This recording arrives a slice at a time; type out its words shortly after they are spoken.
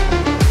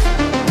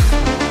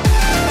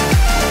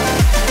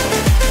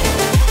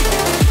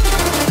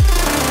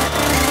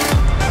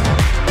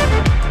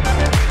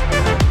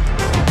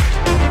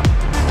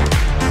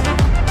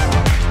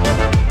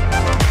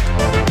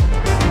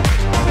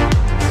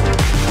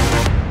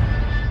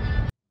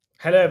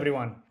Hello,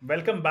 everyone.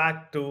 Welcome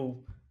back to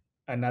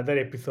another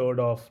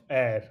episode of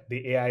AIR,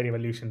 the AI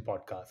Revolution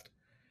podcast.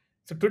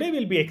 So, today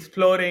we'll be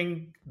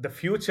exploring the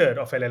future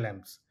of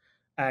LLMs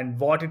and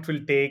what it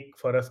will take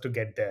for us to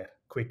get there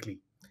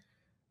quickly.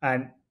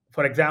 And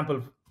for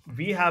example,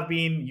 we have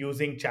been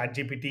using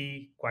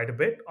ChatGPT quite a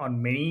bit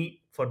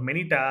for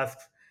many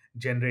tasks,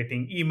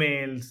 generating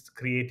emails,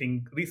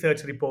 creating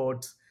research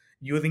reports,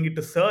 using it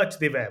to search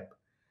the web.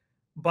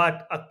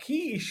 But a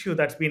key issue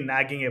that's been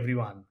nagging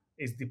everyone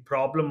is the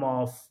problem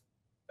of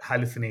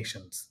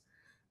hallucinations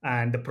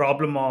and the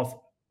problem of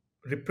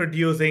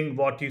reproducing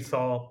what you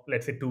saw,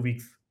 let's say, 2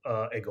 weeks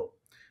ago,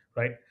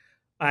 right?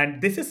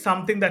 And this is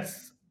something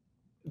that's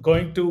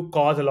going to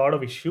cause a lot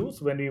of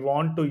issues when we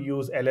want to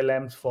use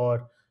LLMs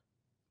for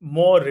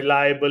more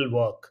reliable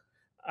work.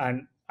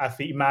 And as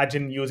we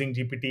imagine using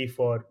GPT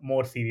for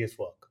more serious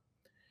work,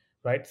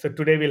 right? So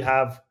today we'll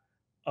have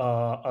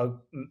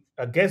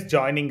a guest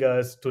joining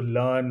us to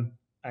learn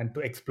and to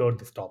explore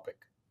this topic.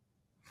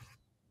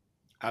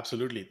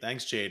 Absolutely.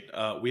 Thanks, Jade.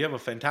 We have a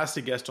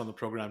fantastic guest on the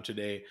program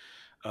today,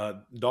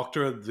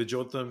 Dr.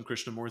 Dvijotham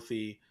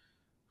Krishnamurthy,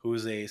 who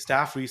is a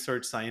staff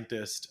research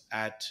scientist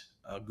at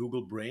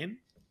Google Brain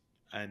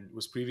and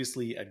was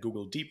previously at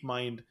Google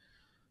DeepMind.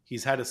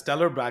 He's had a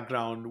stellar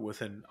background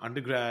with an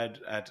undergrad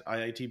at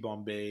IIT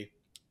Bombay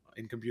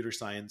in computer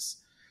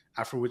science,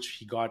 after which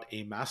he got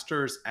a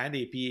master's and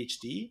a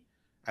PhD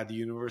at the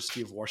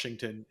University of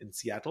Washington in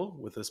Seattle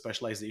with a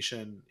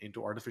specialization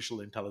into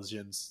artificial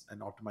intelligence and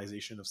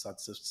optimization of such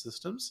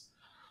systems.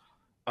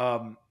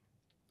 Um,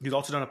 he's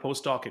also done a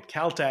postdoc at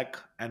Caltech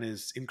and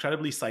is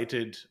incredibly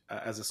cited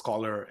as a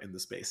scholar in the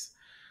space.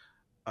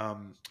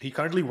 He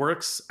currently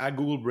works at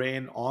Google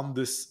Brain on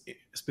this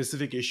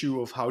specific issue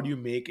of how do you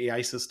make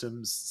AI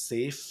systems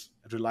safe,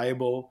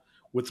 reliable,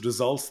 with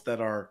results that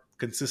are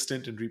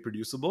consistent and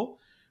reproducible,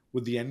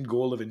 with the end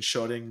goal of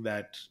ensuring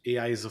that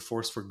AI is a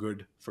force for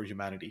good for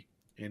humanity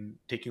in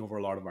taking over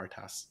a lot of our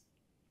tasks.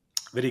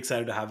 Very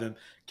excited to have him.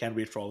 Can't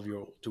wait for all of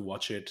you to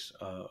watch it.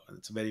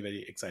 It's a very,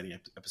 very exciting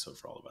episode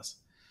for all of us.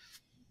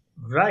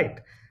 Right.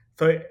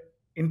 So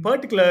in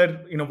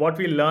particular, what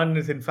we learn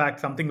is in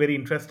fact something very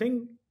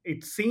interesting.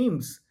 It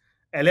seems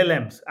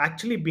LLMs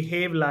actually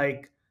behave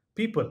like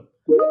people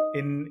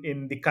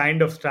in the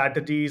kind of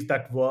strategies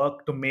that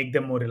work to make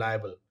them more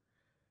reliable.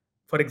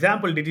 For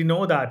example, did you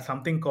know that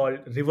something called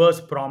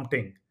reverse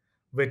prompting,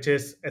 which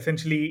is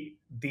essentially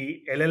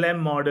the LLM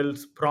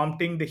models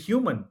prompting the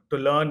human to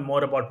learn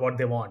more about what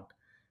they want,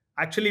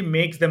 actually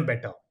makes them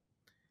better?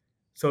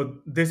 So,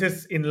 this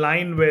is in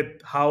line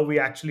with how we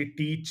actually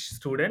teach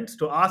students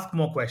to ask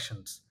more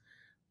questions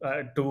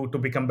to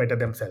become better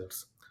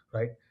themselves,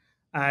 right?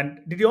 And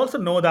did you also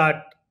know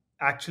that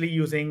actually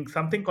using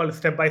something called a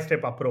step by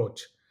step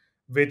approach,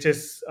 which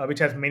has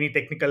many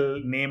technical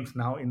names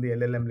now in the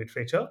LLM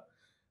literature?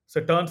 So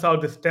it turns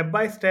out the step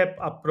by step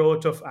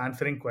approach of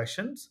answering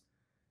questions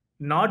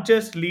not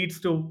just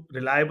leads to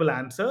reliable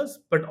answers,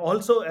 but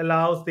also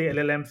allows the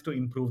LLMs to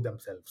improve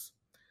themselves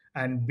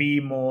and be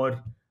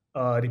more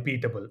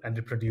repeatable and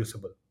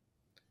reproducible,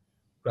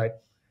 right?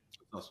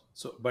 Awesome.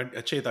 So,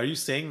 but Chet, are you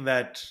saying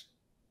that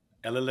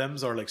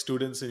LLMs are like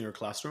students in your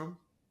classroom,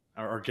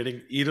 are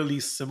getting eerily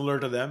similar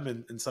to them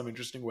in some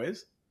interesting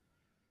ways?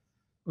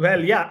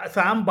 Well, yeah.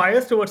 So I'm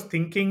biased towards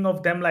thinking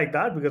of them like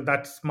that because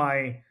that's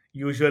my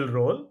usual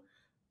role.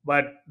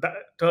 But that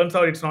turns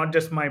out it's not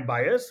just my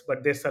bias,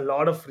 but there's a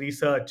lot of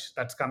research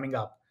that's coming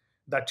up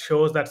that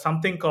shows that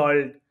something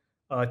called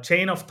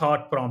chain of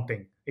thought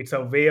prompting, it's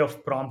a way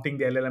of prompting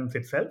the LLMs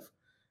itself,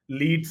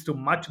 leads to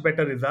much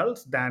better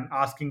results than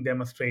asking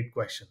them a straight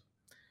question,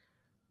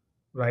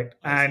 right?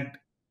 I see. And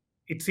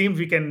it seems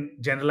we can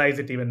generalize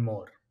it even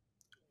more.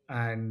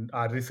 And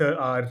our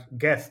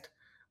guest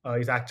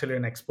is actually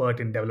an expert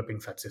in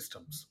developing such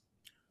systems.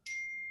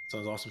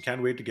 Sounds awesome.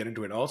 Can't wait to get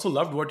into it. I also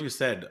loved what you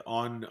said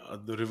on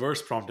the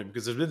reverse prompting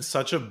because there's been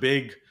such a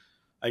big,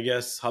 I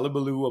guess,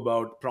 hullabaloo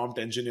about prompt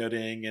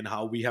engineering and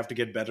how we have to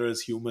get better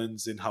as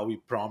humans in how we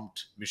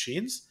prompt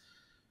machines.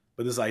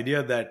 But this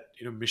idea that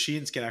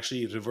machines can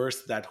actually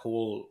reverse that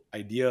whole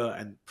idea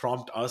and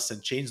prompt us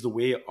and change the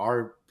way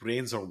our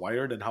brains are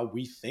wired and how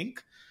we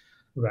think,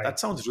 Right. that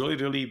sounds really,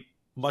 really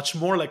much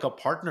more like a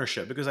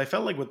partnership because I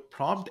felt like with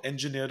prompt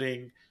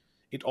engineering,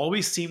 it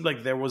always seemed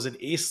like there was an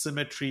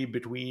asymmetry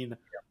between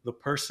the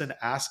person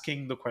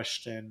asking the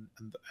question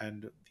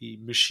and the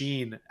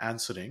machine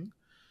answering.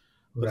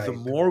 But the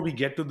Right. more we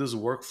get to this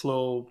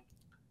workflow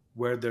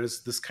where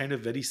there's this kind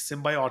of very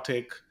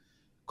symbiotic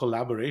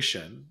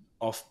collaboration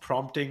of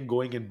prompting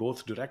going in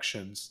both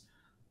directions,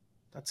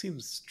 that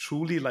seems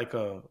truly like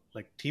a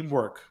like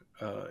teamwork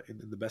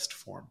in the best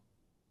form.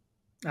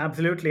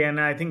 Absolutely. And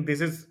I think this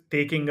is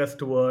taking us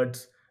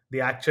towards the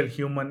actual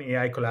human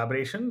AI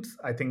collaborations,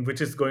 I think,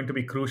 which is going to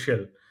be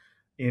crucial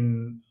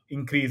in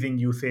increasing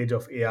usage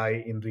of AI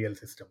in real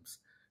systems.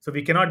 So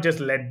we cannot just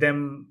let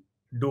them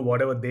do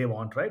whatever they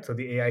want, right? So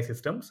the AI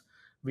systems,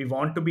 we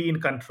want to be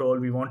in control.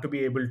 We want to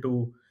be able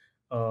to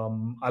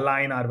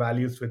align our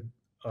values with,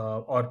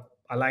 or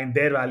align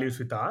their values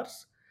with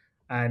ours.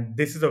 And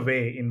this is a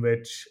way in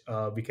which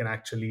we can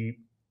actually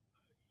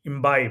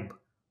imbibe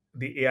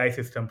the AI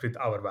systems with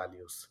our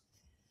values.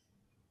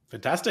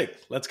 Fantastic.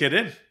 Let's get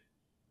in.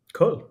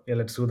 Cool. Yeah,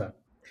 let's do that.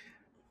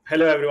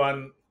 Hello,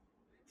 everyone.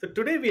 So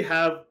today we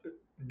have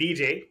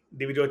DJ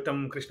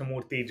Dvijotham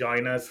Krishnamurthy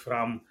join us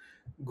from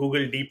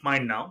Google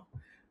DeepMind now.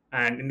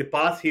 And in the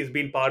past, he's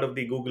been part of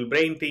the Google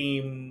Brain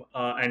team,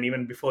 and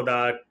even before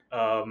that,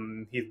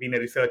 he's been a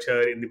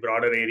researcher in the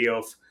broader area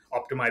of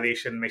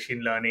optimization,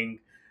 machine learning,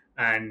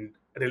 and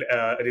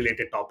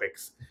related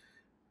topics.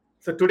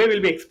 So today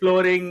we'll be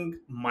exploring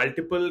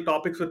multiple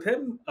topics with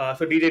him.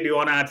 So DJ, do you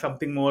want to add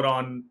something more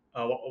on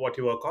what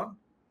you work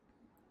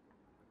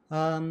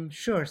on?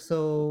 Sure.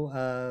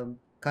 So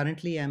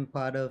currently, I'm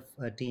part of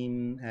a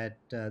team at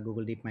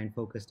Google DeepMind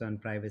focused on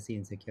privacy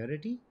and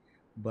security.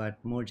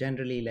 But more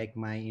generally, like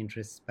my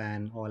interests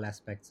span all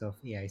aspects of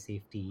AI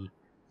safety,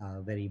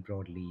 very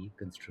broadly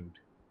construed.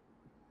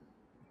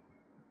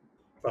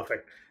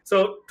 Perfect.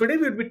 So today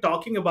we'll be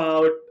talking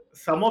about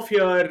some of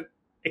your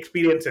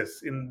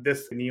experiences in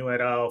this new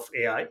era of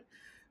AI,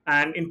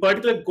 and in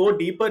particular, go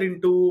deeper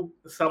into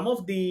some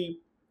of the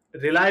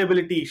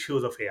reliability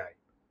issues of AI.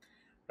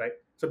 Right.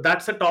 So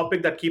that's a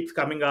topic that keeps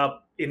coming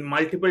up in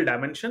multiple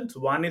dimensions.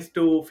 One is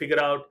to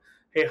figure out,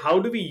 hey, how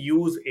do we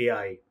use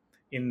AI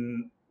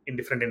in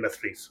different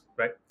industries,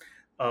 right?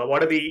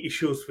 What are the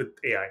issues with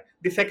AI?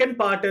 The second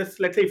part is,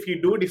 let's say, if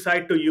you do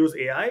decide to use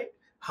AI,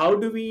 how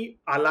do we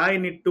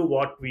align it to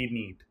what we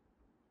need?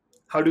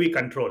 How do we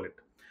control it,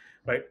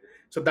 right?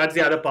 So that's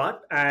the other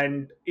part.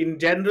 And in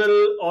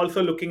general,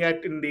 also looking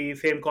at, in the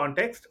same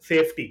context,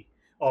 safety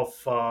of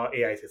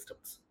AI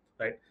systems,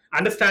 right?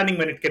 Understanding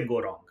when it can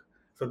go wrong.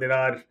 So there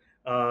are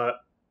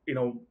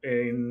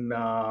in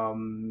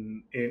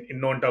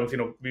known terms,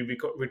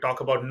 we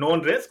talk about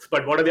known risks,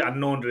 but what are the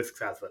unknown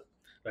risks as well,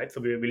 right?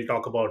 So we will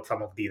talk about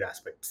some of these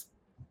aspects.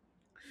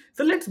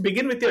 So let's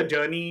begin with your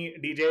journey,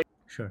 DJ.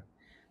 Sure.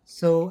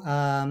 So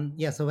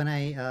yeah, so when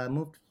I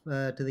moved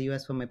to the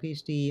US for my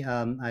PhD,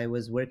 I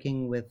was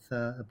working with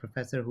a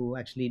professor who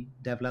actually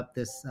developed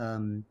this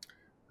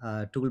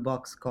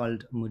toolbox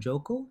called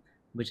Mujoko,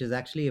 which is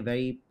actually a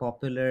very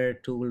popular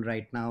tool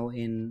right now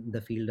in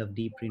the field of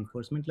deep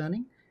reinforcement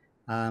learning.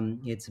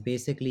 It's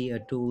basically a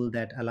tool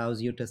that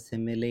allows you to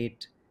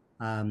simulate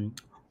um,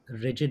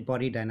 rigid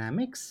body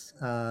dynamics,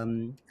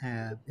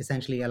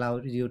 essentially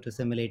allows you to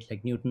simulate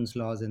like Newton's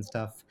laws and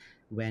stuff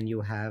when you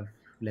have,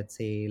 let's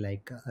say,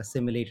 like a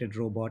simulated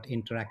robot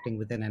interacting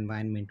with an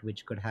environment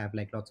which could have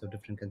like lots of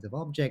different kinds of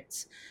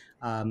objects,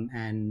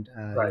 and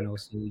Right.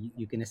 so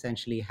you can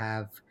essentially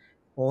have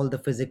all the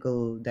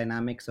physical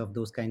dynamics of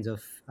those kinds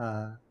of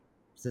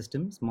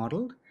systems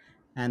modeled,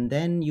 and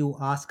then you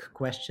ask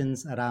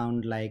questions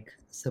around, like,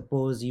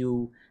 suppose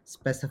you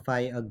specify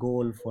a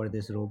goal for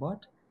this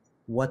robot,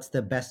 what's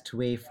the best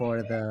way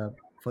for the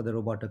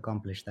robot to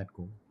accomplish that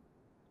goal,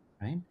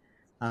 right?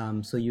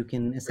 So you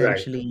can Right.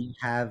 essentially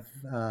have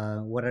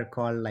what are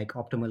called like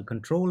optimal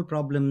control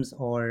problems,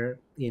 or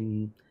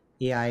in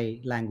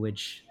AI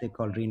language, they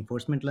call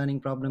reinforcement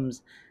learning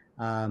problems,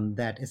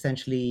 that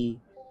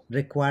essentially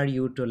require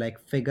you to like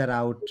figure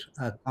out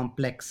a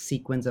complex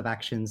sequence of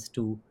actions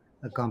to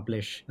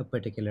accomplish a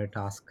particular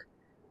task.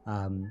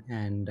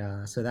 And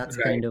so that's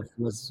Right. kind of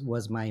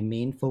was my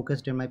main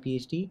focus in my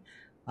PhD.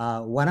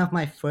 One of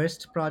my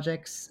first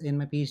projects in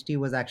my PhD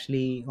was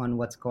actually on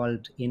what's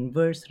called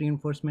inverse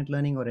reinforcement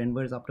learning, or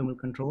inverse optimal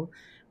control,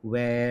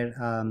 where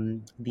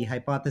the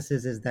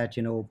hypothesis is that,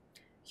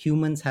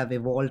 humans have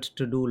evolved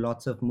to do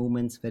lots of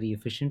movements very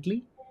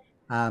efficiently.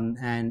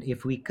 And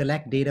if we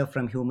collect data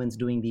from humans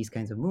doing these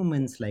kinds of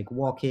movements, like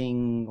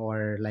walking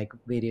or like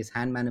various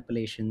hand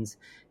manipulations,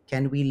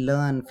 can we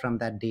learn from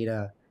that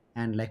data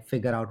and like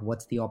figure out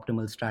what's the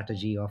optimal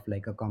strategy of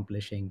like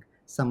accomplishing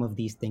some of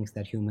these things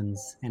that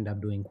humans end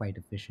up doing quite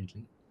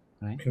efficiently,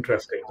 right?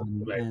 Interesting.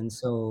 Right. And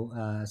so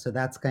so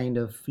that's kind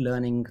of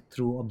learning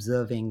through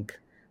observing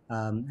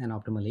an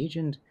optimal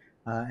agent.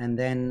 And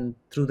then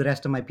through the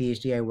rest of my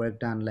PhD, I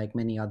worked on like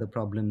many other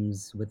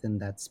problems within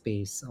that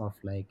space of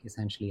like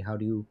essentially how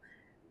do you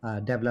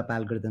develop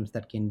algorithms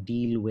that can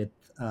deal with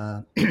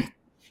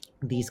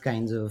these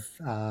kinds of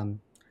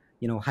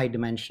high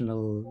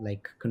dimensional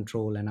like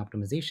control and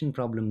optimization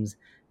problems,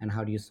 and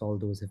how do you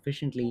solve those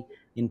efficiently.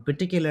 In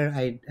particular,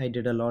 I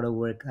did a lot of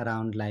work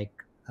around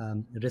like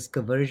risk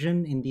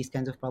aversion in these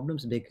kinds of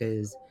problems,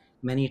 because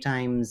many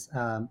times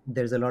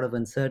there's a lot of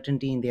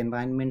uncertainty in the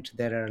environment.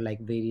 There are like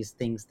various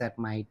things that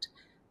might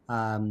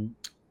um,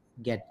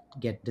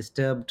 get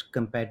disturbed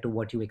compared to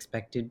what you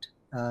expected,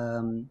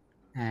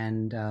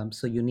 and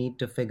so you need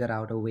to figure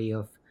out a way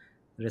of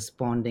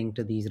responding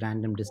to these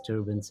random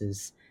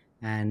disturbances.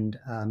 And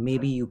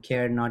maybe you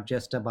care not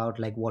just about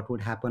like what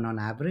would happen on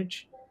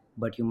average,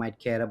 but you might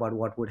care about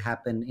what would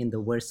happen in the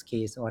worst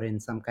case, or in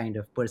some kind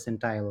of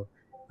percentile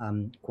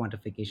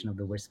quantification of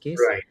the worst case.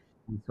 Right.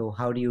 And so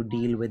how do you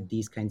deal with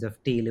these kinds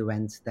of tail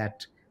events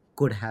that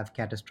could have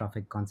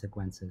catastrophic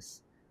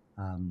consequences,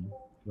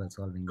 while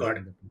solving Got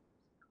it. the problem?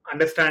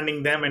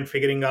 Understanding them and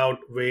figuring out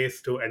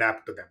ways to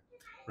adapt to them,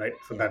 right?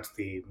 So that's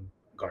the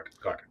got it.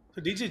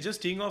 So DJ,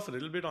 just teeing off a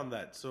little bit on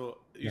that.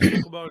 So you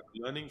spoke about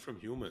learning from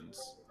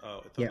humans.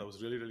 I thought Yeah, that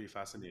was really, really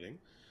fascinating.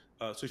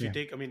 So if you yeah,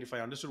 take, I mean, if I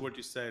understood what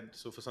you said,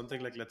 so for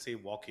something like, let's say,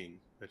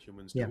 walking that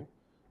humans yeah. do,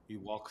 we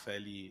walk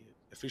fairly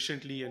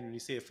efficiently. And when we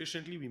say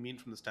efficiently, we mean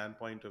from the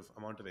standpoint of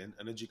amount of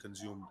energy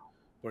consumed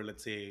per,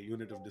 let's say,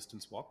 unit of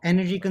distance walked.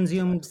 Energy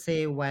So consumed, that's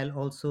say, while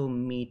also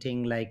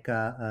meeting like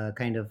a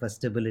kind of a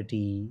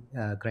stability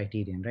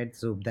criterion, right?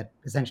 So that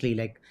essentially,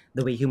 like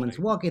the way humans right.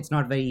 walk, it's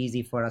not very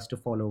easy for us to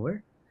fall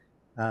over,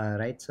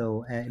 right?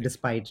 So Right.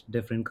 despite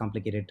different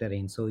complicated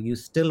terrain, so you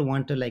still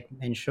want to like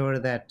ensure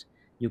that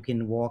you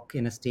can walk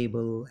in a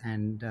stable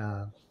and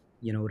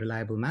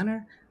reliable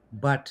manner.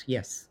 But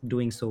yes,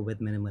 doing so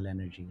with minimal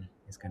energy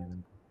is kind of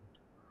important.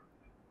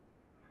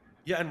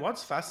 Yeah, and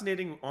what's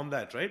fascinating on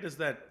that, right, is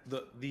that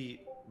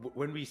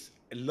when we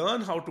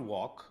learn how to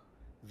walk,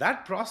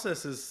 that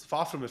process is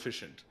far from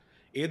efficient,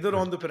 either Right.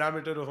 on the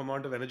parameter of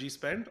amount of energy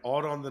spent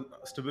or on the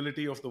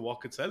stability of the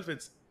walk itself.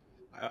 It's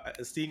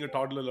seeing a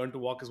toddler learn to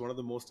walk is one of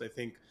the most, I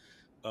think,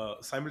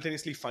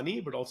 simultaneously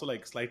funny, but also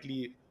like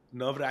slightly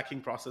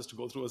nerve-wracking process to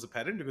go through as a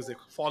parent because they're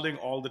falling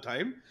all the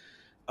time,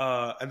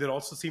 and there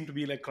also seem to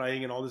be like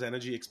crying and all this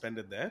energy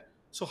expended there.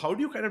 So how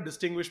do you kind of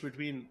distinguish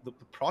between the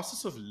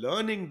process of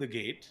learning the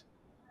gait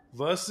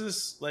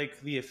versus like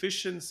the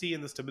efficiency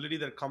and the stability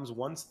that comes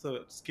once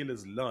the skill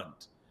is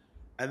learned?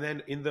 And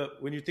then in the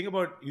when you think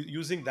about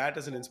using that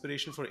as an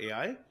inspiration for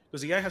AI,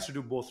 because AI has to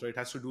do both, right? It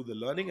has to do the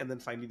learning and then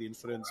finally the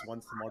inference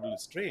once the model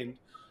is trained.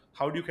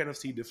 How do you kind of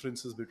see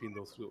differences between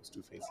those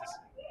two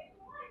phases?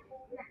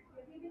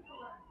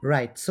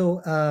 Right.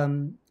 So,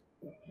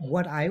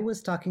 what I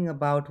was talking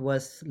about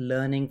was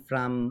learning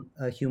from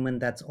a human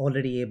that's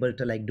already able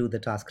to like do the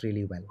task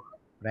really well,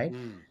 right?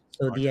 Mm,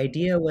 So the gotcha.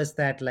 idea was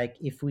that like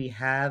if we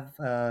have,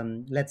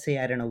 let's say,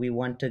 I don't know, we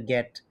want to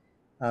get,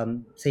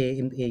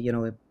 say,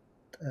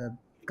 uh,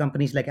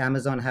 companies like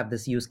Amazon have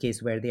this use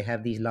case where they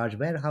have these large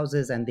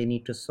warehouses and they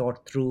need to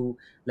sort through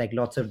like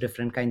lots of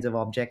different kinds of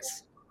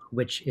objects,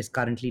 which is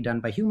currently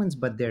done by humans,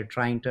 but they're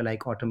trying to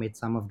like automate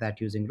some of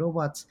that using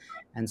robots.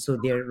 And so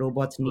their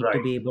robots need to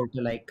Right. be able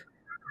to like,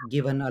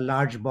 given a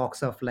large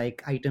box of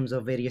like items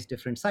of various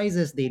different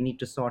sizes, they need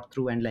to sort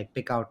through and like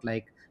pick out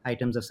like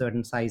items of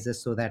certain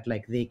sizes so that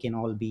like they can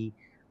all be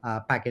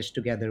packaged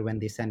together when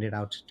they send it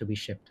out to be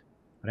shipped,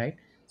 right?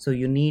 So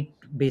you need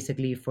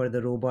basically for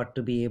the robot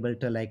to be able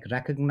to like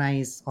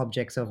recognize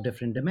objects of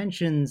different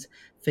dimensions,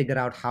 figure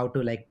out how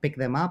to like pick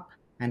them up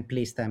and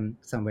place them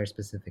somewhere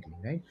specifically,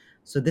 right?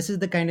 So this is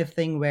the kind of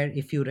thing where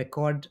if you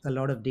record a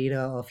lot of data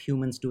of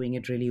humans doing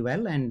it really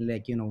well, and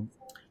like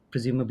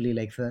presumably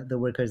like the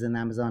workers in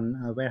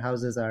Amazon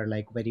warehouses are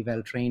like very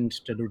well trained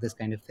to do this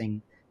kind of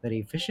thing very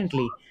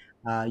efficiently,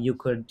 you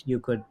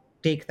could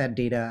take that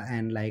data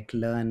and like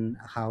learn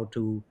how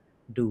to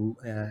do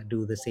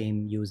the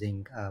same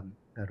using a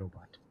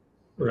robot.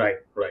 Right.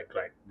 Right.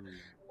 Right. Mm.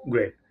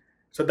 Great.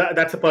 So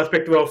that's a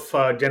perspective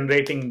of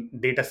generating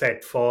data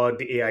set for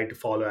the AI to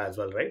follow as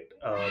well, right?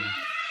 Yeah.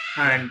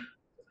 And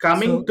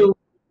coming So to,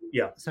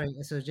 yeah. sorry,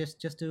 so just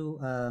to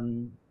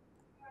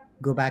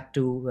go back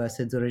to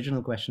Sid's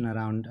original question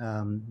around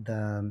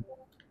the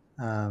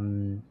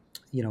um,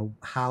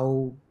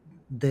 how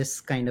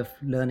this kind of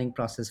learning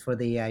process for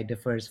the AI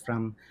differs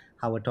from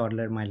how a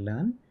toddler might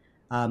learn.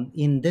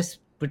 In this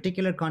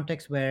particular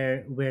context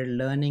where we're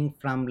learning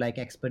from like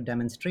expert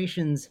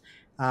demonstrations,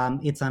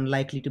 it's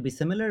unlikely to be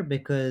similar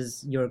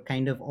because you're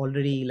kind of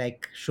already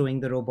like showing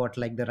the robot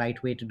like the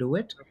right way to do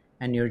it,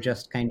 and you're Mm.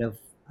 just kind of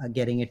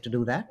getting it to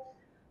do that.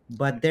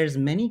 But there's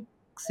many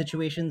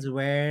situations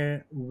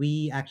where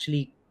we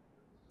actually,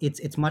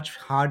 it's much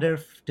harder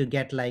to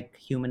get like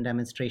human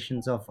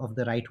demonstrations of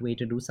the right way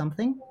to do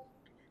something.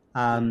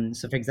 Mm.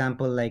 So for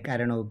example, like I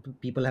don't know,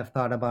 people have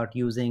thought about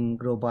using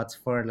robots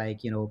for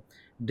like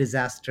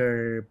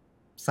disaster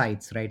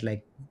sites, right?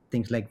 Like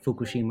things like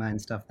Fukushima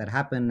and stuff that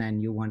happen,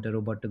 and you want a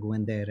robot to go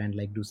in there and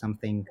like do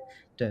something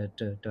to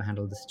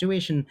handle the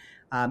situation.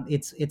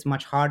 It's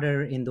much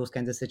harder in those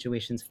kinds of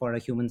situations for a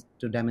human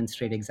to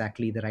demonstrate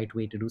exactly the right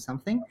way to do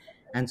something,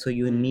 and so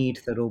you Mm. need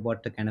the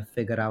robot to kind of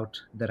figure out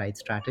the right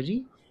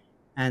strategy.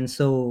 And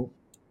so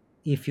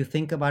if you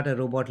think about a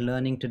robot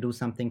learning to do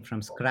something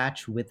from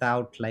scratch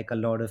without like a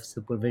lot of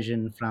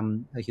supervision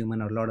from a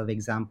human or a lot of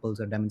examples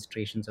or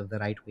demonstrations of the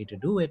right way to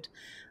do it,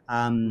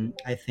 Mm.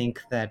 I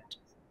think that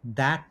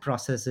that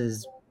process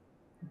is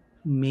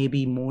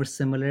maybe more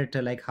similar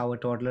to like how a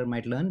toddler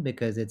might learn,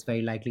 because it's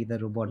very likely the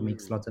robot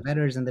makes Mm. lots of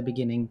errors in the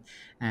beginning.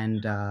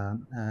 And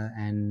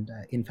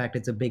in fact,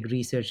 it's a big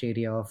research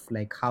area of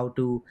like how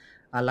to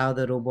allow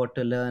the robot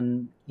to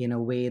learn in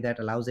a way that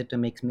allows it to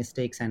make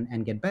mistakes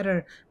and get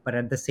better, but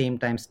at the same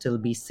time still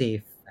be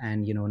safe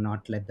and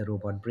not let the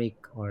robot break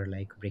or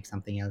like break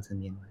something else in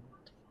the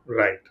environment.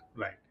 Right.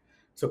 Right.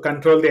 So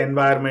control the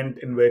environment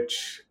in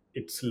which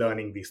it's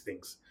learning these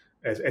things,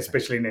 Right.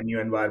 especially in a new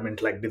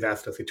environment like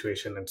disaster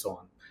situation and so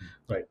on. Yeah.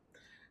 Right.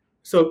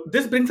 So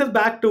this brings us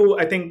back to,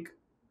 I think,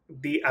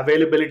 the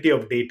availability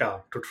of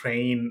data to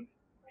train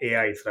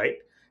AIs, right?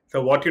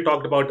 So what you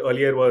talked about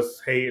earlier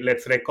was, hey,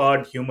 let's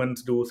record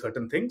humans do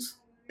certain things,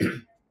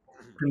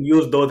 and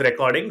use those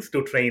recordings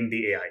to train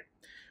the AI,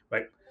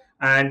 right?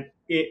 And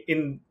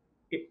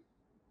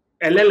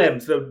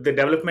LLMs, the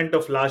development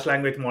of large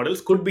language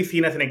models, could be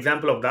seen as an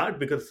example of that,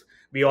 because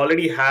we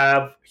already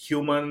have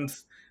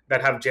humans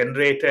that have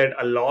generated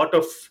a lot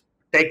of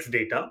text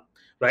data,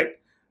 right?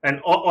 And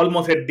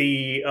almost at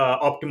the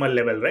optimal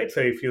level, right?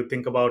 So if you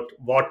think about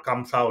what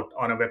comes out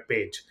on a web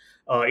page,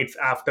 it's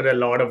after a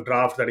lot of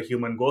drafts that a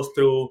human goes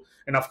through.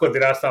 And of course,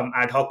 there are some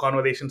ad hoc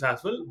conversations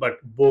as well,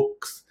 but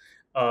books,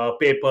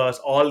 papers,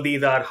 all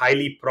these are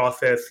highly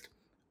processed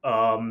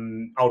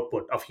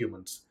output of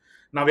humans.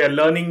 Now we are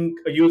learning,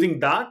 using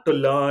that to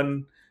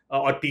learn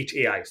or teach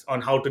AIs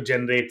on how to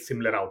generate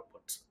similar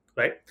outputs,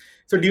 right?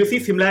 So do you see Mhm.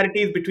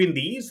 similarities between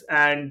these,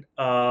 and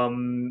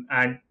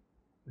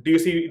do you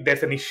see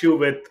there's an issue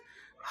with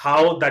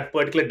how that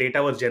particular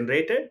data was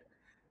generated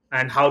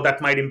and how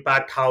that might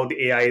impact how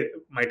the AI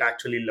might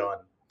actually learn?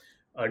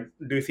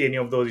 Do you see any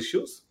of those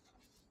issues?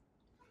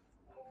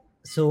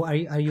 So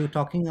are you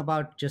talking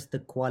about just the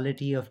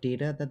quality of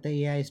data that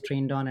the AI is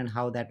trained on and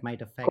how that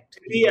might affect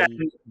Quality the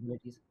and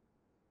abilities?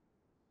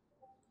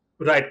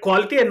 Right,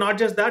 quality, and not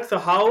just that. So,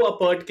 how a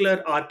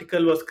particular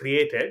article was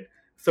created.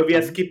 So, we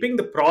are Mhm. skipping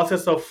the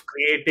process of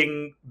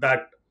creating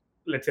that,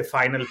 let's say,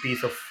 final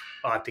piece of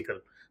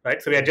article,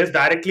 right? So, we are Right. just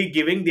directly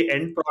giving the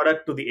end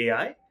product to the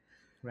AI,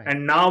 Right.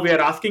 and now we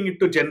are asking it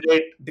to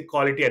generate the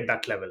quality at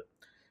that level.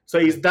 So,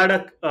 is Right.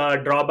 that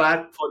a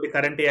drawback for the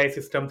current AI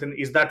systems, and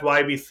is that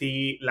why we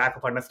see lack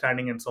of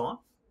understanding and so on?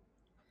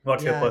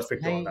 What's your Yeah, it's a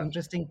perspective very on that?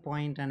 interesting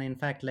point. And in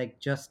fact, like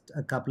just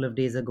a couple of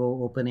days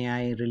ago,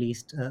 OpenAI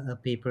released a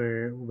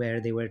paper where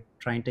they were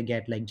trying to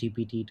get like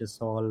GPT to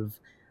solve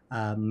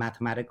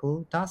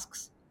mathematical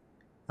tasks.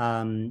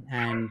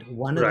 And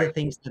one of the Right.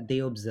 things that they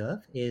observe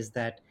is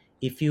that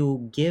if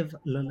you give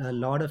a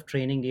lot of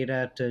training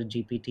data to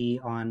GPT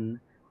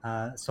on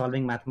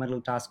solving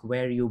mathematical tasks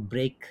where you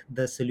break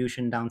the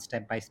solution down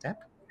step by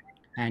step,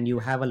 and you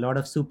have a lot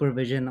of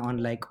supervision on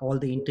like all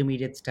the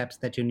intermediate steps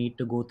that you need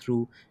to go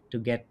through to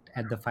get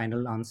at the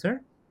final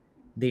answer,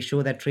 they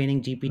show that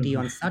training GPT Mhm.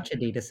 on such a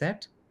data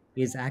set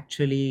is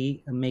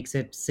actually makes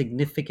it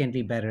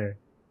significantly better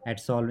at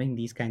solving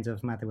these kinds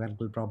of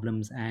mathematical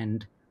problems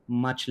and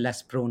much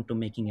less prone to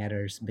making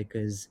errors.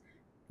 Because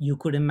you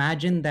could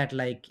imagine that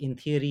like in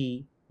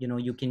theory,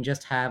 you can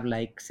just have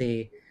like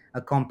say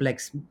a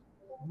complex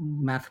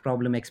math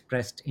problem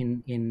expressed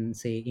in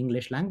say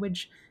English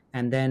language,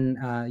 and then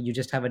you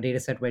just have a data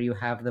set where you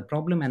have the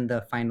problem and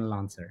the final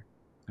answer,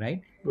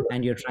 right?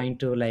 And you're trying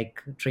to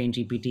like train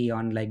GPT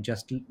on like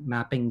just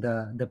mapping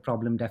the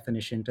problem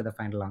definition to the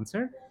final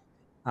answer.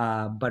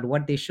 But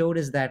what they showed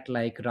is that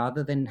like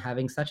rather than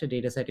having such a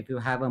data set, if you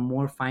have a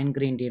more fine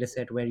grained data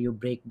set where you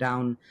break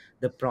down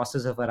the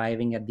process of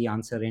arriving at the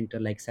answer into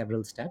like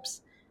several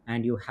steps,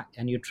 and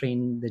you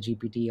train the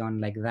GPT on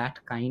like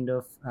that kind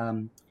of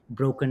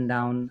broken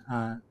down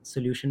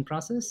solution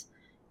process,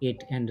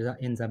 it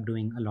ends up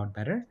doing a lot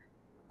better.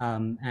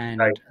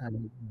 Right. And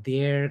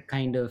they're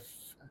kind of,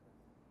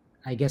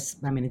 I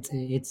guess, I mean,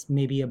 it's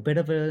maybe a bit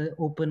of a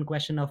open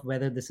question of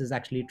whether this is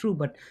actually true,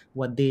 but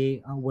what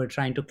they were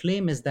trying to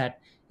claim is that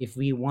if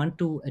we want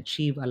to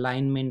achieve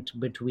alignment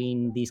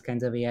between these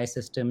kinds of AI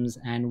systems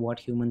and what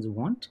humans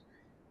want,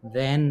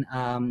 then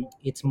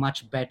it's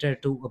much better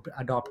to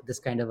adopt this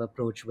kind of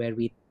approach where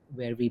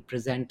we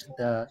present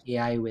the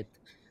AI with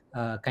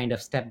kind of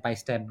step by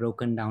step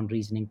broken down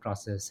reasoning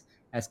process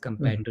as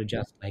compared Mhm. to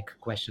just like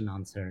question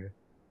answer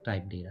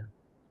type data.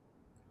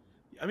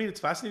 I mean, it's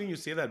fascinating you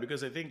say that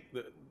because I think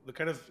the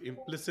kind of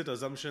implicit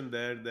assumption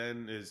there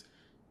then is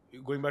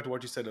going back to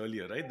what you said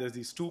earlier, right? There's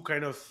these two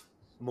kind of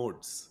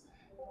modes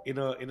in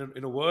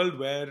a world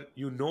where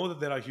you know that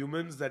there are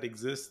humans that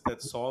exist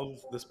that solve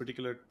this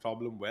particular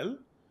problem well.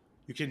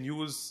 You can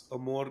use a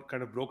more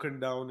kind of broken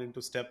down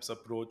into steps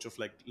approach of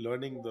like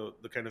learning the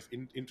kind of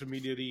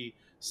intermediary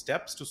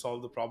steps to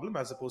solve the problem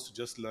as opposed to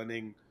just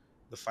learning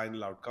the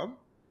final outcome.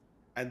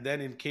 And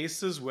then in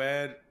cases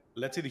where,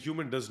 let's say, the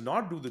human does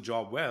not do the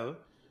job well,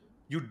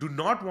 you do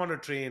not want to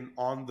train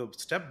on the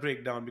step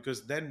breakdown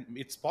because then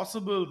it's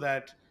possible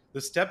that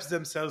the steps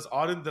themselves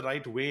aren't the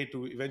right way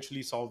to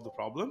eventually solve the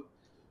problem.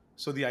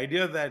 So the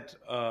idea that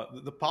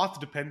the path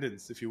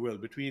dependence, if you will,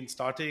 between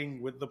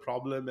starting with the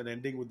problem and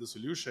ending with the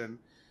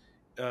solution,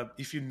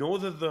 if you know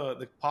that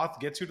the path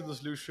gets you to the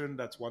solution,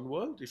 that's one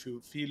world. If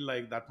you feel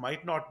like that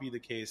might not be the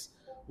case,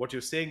 what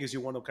you're saying is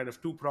you want to kind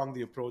of two prong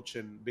the approach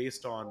and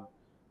based on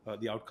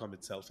the outcome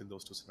itself in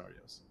those two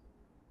scenarios.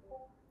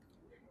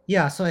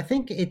 Yeah, so I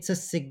think it's a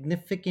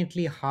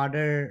significantly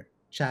harder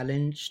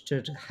challenge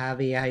to have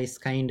AIs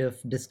kind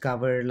of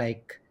discover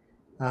like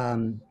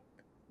um,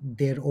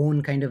 their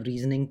own kind of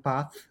reasoning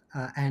path,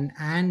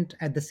 and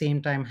at the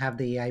same time have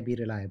the AI be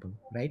reliable,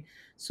 right?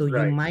 So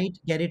you Right. might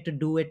get it to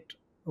do it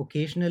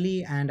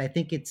occasionally, and I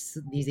think it's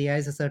these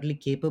AIs are certainly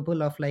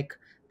capable of like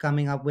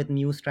coming up with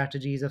new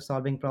strategies of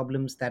solving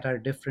problems that are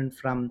different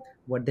from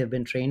what they've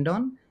been trained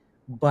on.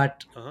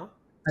 But Uh-huh.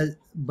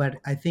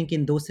 But I think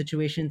in those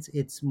situations,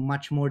 it's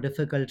much more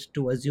difficult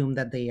to assume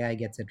that the AI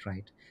gets it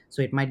right.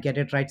 So it might get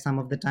it right some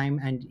of the time,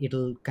 and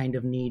it'll kind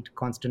of need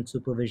constant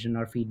supervision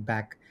or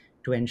feedback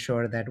to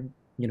ensure that,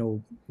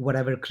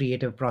 whatever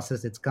creative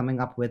process it's coming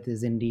up with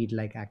is indeed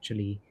like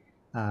actually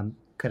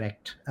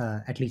correct,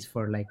 at least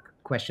for like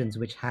questions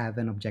which have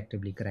an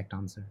objectively correct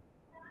answer.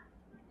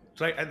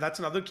 Right, and that's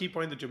another key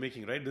point that you're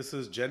making, right? This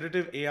is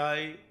generative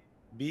AI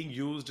being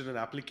used in an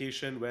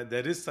application where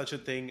there is such a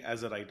thing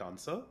as a right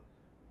answer,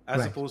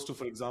 as Right. opposed to,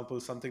 for example,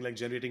 something like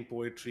generating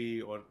poetry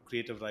or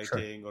creative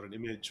Sure. writing or an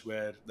image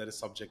where there is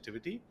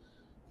subjectivity.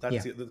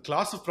 That's Yeah. the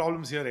class of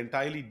problems here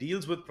entirely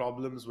deals with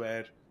problems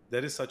where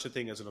there is such a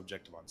thing as an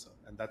objective answer,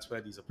 and that's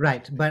where these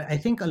Right. approaches make But I sense.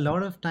 think a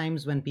lot of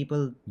times when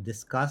people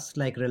discuss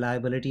like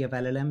reliability of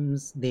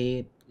LLMs,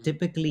 they Mhm.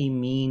 typically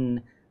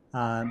mean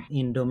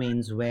in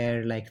domains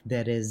where like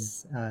there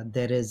is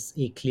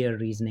a clear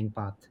reasoning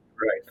path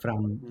Right.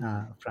 Mhm.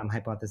 from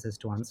hypothesis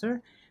to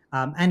answer.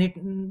 And it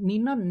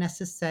need not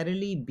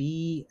necessarily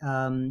be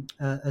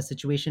a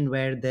situation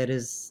where there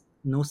is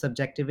no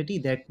subjectivity.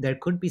 There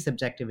could be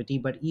subjectivity,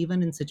 but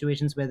even in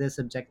situations where there's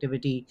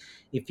subjectivity,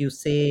 if you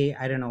say,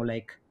 I don't know,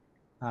 like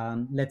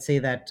let's say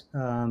that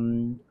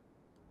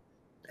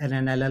and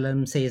an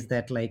LLM says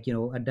that, like,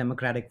 a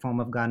democratic form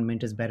of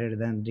government is better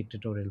than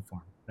dictatorial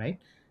form, right?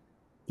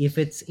 If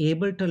it's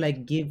able to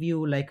like give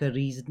you like a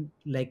reason,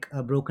 like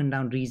a broken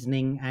down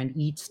reasoning, and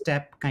each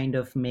step kind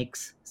of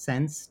makes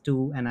sense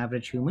to an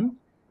average human,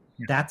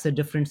 that's a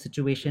different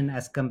situation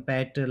as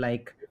compared to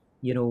like,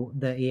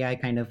 the AI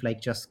kind of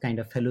like just kind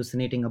of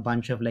hallucinating a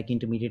bunch of like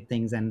intermediate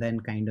things and then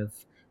kind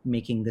of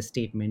making the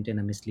statement in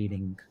a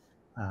misleading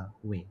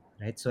way,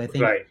 right? So I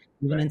think Right.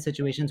 even Right. in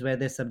situations where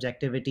there's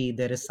subjectivity,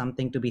 there is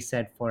something to be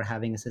said for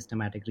having a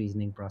systematic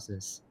reasoning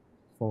process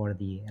for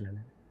the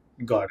LLM.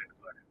 Got it.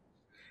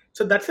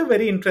 So that's a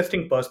very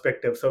interesting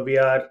perspective. So we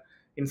are,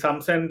 in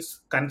some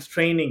sense,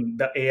 constraining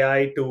the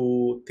AI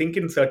to think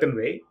in certain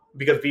way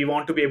because we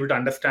want to be able to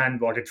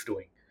understand what it's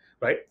doing,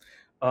 right?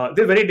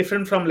 They're very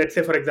different from, let's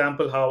say, for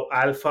example, how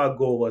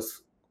AlphaGo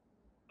was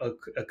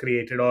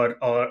created, or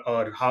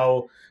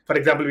how, for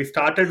example, we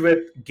started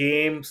with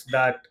games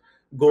that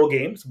go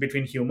games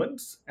between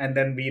humans, and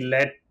then we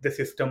let the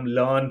system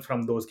learn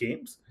from those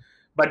games.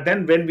 But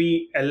then when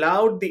we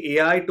allowed the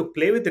AI to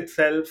play with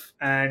itself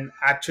and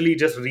actually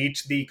just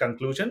reach the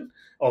conclusion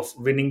of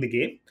winning the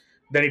game,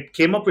 then it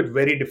came up with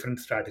very different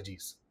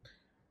strategies,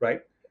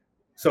 right?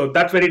 So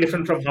that's very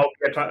different from how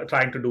we're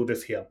trying to do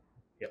this here.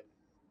 Yeah.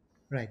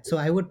 Right. So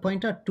I would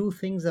point out two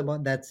things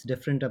about that's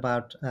different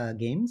about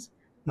games.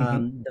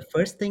 Hmm. The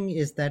first thing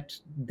is that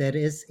there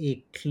is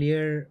a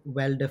clear,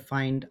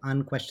 well-defined,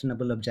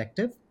 unquestionable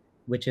objective,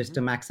 which is to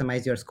Mhm.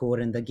 maximize your score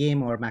in the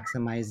game or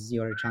maximize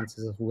your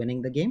chances of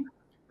winning the game.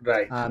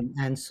 Right.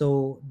 And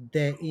so,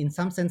 in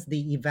some sense,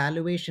 the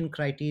evaluation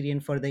criterion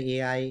for the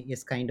AI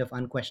is kind of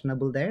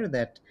unquestionable there.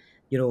 That,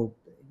 you know,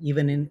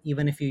 even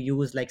if you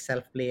use like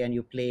self play and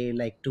you play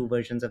like two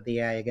versions of the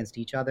AI against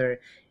each other,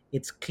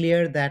 it's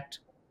clear that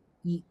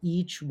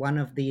each one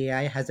of the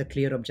AI has a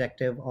clear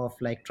objective of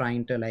like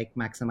trying to like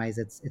maximize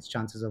its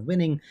chances of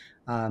winning.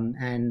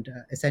 And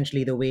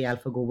essentially, the way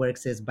AlphaGo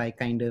works is by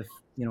kind of,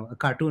 a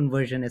cartoon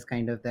version is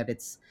kind of that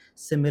it's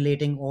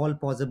simulating all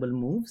possible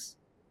moves,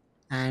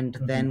 and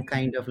Hmm. then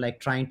kind of like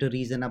trying to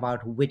reason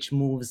about which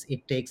moves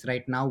it takes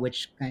right now,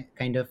 which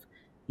kind of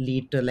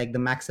lead to like the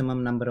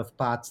maximum number of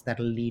paths that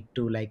will lead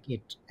to like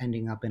it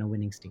ending up in a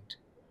winning state,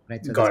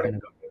 right? So that's Got it. kind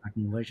of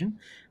cartoon version.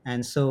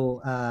 And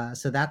so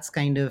that's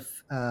kind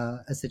of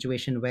a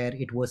situation where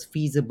it was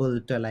feasible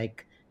to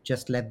like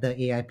just let the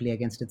AI play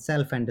against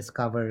itself and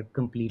discover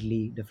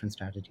completely different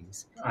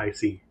strategies. I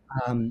see.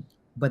 um,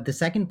 but the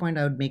second point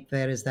I would make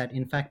there is that,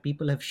 in fact,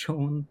 people have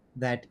shown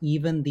that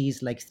even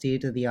these like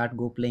state of the art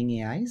Go playing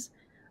AIs,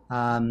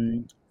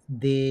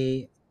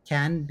 they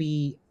can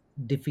be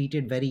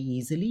defeated very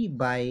easily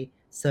by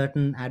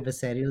certain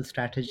adversarial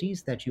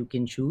strategies that you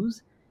can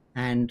choose,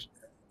 and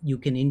you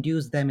can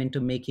induce them into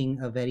making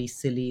a very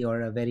silly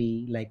or a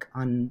very like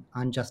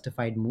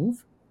unjustified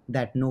move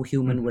that no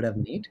human Hmm. would have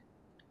made.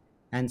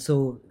 And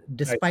so,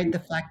 I despite see. the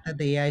fact that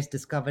the AI is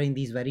discovering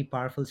these very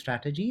powerful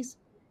strategies,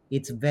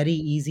 it's very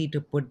easy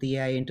to put the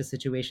AI into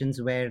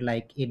situations where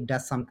like it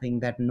does something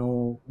that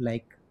no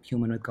like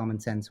human with common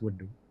sense would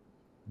do,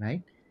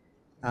 right?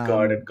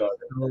 Got it. Got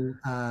it.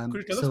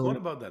 Could you tell us more So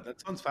about that?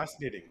 That sounds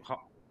fascinating.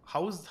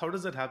 How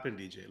does that happen,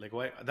 DJ? Like,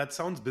 why that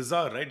sounds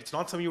bizarre, right? It's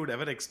not something you would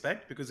ever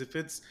expect, because if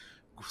it's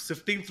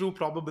sifting through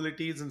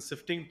probabilities and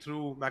sifting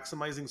through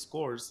maximizing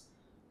scores,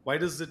 why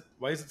is it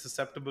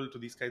susceptible to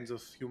these kinds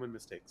of human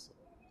mistakes?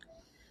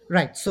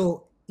 right.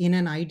 So in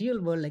an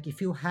ideal world, like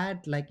if you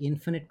had like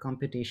infinite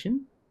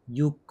computation,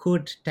 you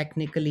could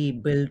technically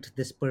build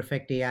this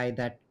perfect AI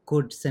that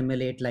could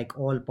simulate like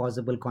all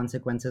possible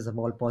consequences of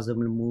all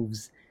possible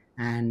moves,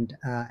 and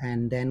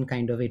then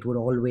kind of it would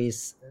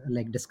always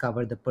like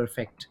discover the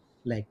perfect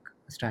like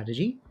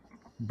strategy.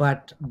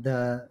 But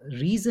the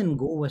reason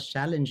Go was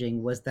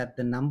challenging was that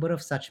the number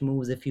of such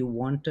moves, if you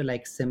want to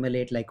like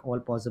simulate like all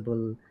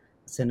possible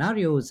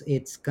scenarios,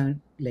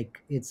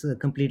 like it's a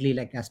completely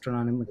like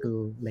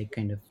astronomical like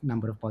kind of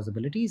number of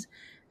possibilities.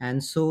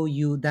 And so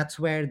you that's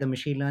where the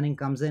machine learning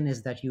comes in,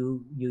 is that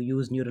you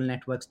use neural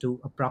networks to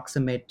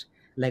approximate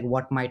like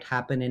what might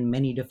happen in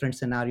many different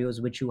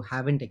scenarios which you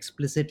haven't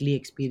explicitly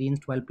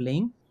experienced while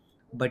playing,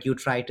 but you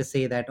try to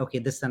say that okay,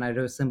 this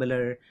scenario is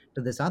similar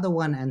to this other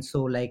one, and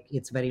so like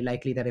it's very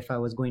likely that if I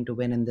was going to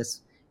win in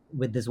this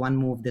with this one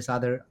move, this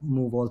other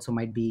move also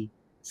might be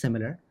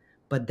similar.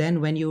 But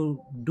then when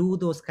you do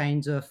those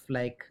kinds of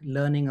like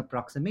learning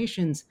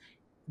approximations,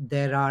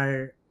 there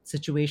are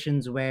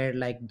situations where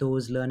like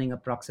those learning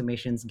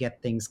approximations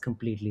get things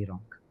completely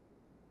wrong,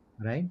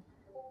 right?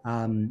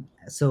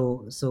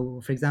 So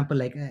for example,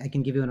 like I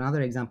can give you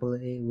another example,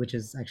 which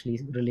is actually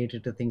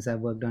related to things I've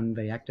worked on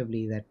very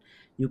actively, that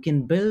you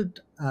can build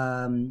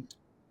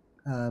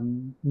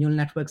neural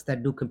networks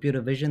that do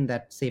computer vision,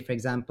 that say for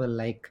example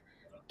like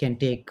can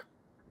take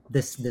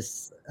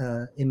this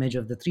image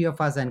of the three of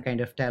us and kind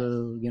of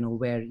tell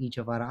where each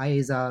of our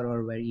eyes are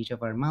or where each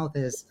of our mouth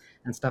is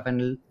and stuff.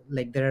 And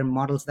like there are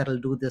models that'll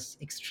do this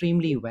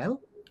extremely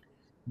well.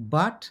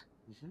 But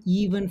Hmm.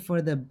 even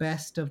for the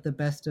best of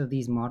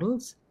these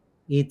models,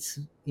 it's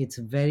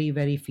very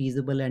very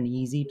feasible and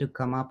easy to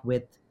come up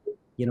with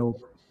you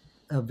know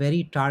a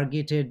very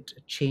targeted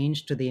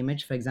change to the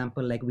image. For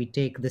example, like we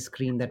take the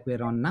screen that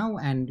we're on now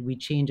and we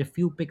change a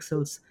few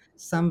pixels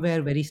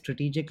somewhere very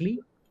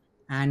strategically,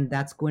 and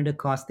that's going to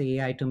cause the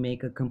AI to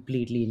make a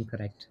completely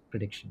incorrect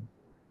prediction,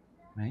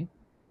 right?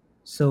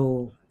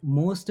 So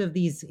most of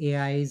these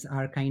AIs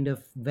are kind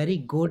of very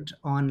good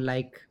on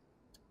like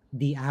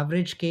the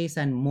average case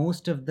and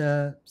most of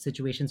the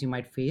situations you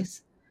might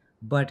face.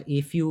 But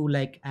if you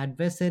like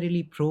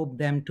adversarially probe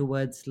them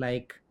towards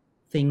like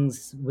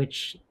things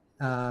which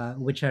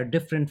are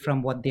different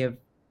from what they've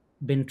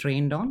been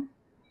trained on,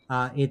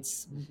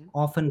 it's Hmm.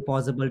 often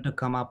possible to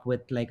come up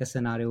with like a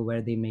scenario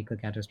where they make a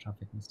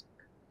catastrophic mistake.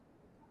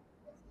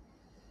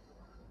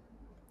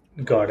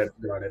 Got it.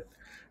 Got it.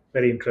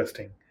 Very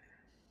interesting.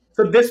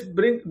 So this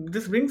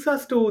brings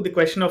us to the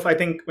question of, I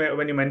think,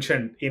 when you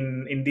mentioned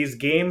in these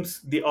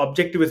games the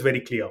objective is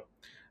very clear,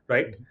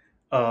 right? Mhm.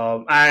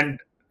 And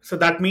so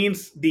that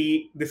means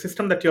the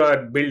system that you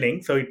are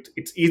building, so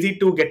it's easy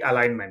to get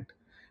alignment,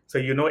 so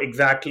you know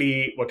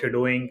exactly what you're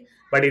doing.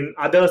 But in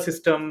other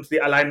systems the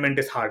alignment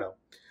is harder.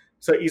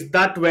 So is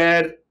that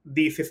where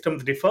the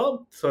systems differ?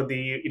 So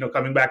the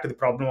coming back to the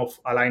problem of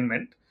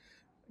alignment,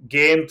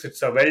 games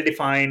it's a well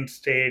defined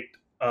state,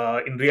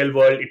 in real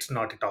world it's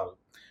not at all,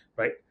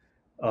 right?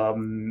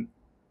 um,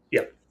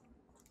 yeah.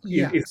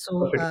 Yeah, Is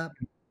so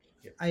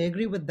yeah. I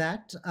agree with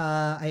that.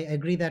 I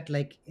agree that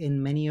like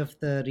in many of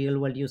the real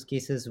world use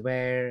cases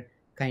where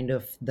kind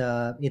of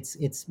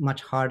it's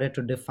much harder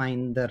to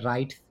define the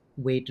right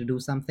way to do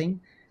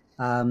something.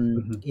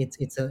 Mhm.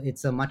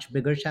 It's a much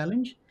bigger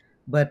challenge,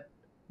 but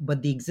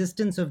the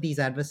existence of these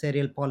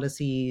adversarial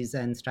policies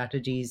and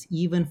strategies,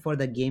 even for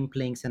the game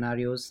playing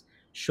scenarios,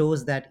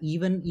 shows that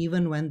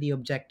even when the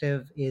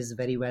objective is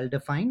very well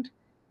defined,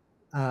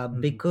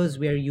 Mhm. because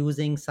we are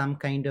using some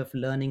kind of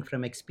learning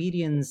from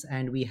experience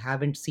and we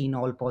haven't seen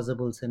all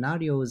possible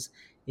scenarios,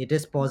 it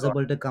is Got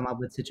possible to come up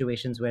with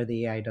situations where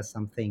the AI does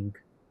something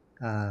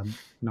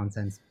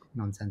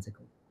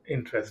nonsensical.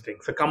 Interesting.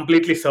 So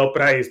completely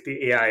surprise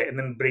the AI and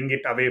then bring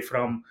it away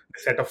from the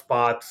set of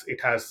paths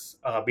it has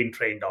been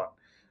trained on,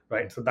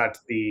 right? Yeah. So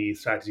that's the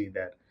strategy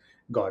there.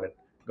 Got it.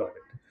 Got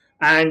it.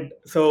 And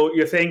so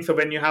you're saying, so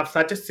when you have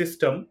such a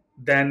system,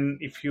 then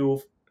if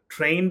you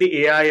train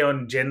the AI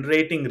on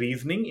generating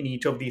reasoning in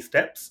each of these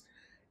steps,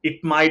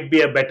 it might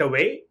be a better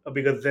way,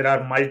 because there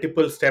are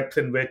multiple steps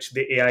in which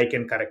the AI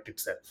can correct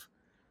itself.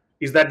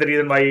 Is that the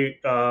reason why,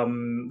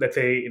 let's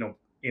say,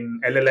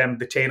 in LLM,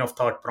 the chain of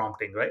thought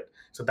prompting, right?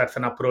 So that's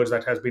an approach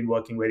that has been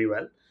working very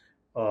well.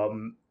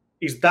 um,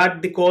 is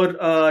that the core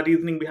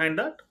reasoning behind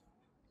that?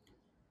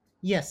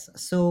 Yes,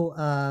 so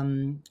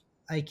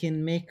I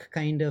can make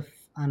kind of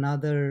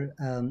another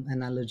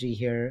analogy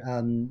here,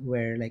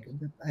 where like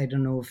I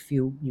don't know if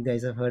you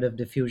guys have heard of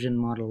diffusion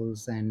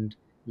models and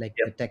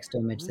like the Yep. text to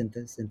image Hmm.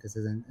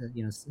 synthesis and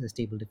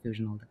stable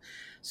diffusion, all that.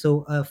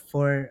 So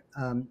for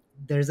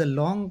there's a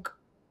long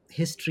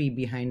history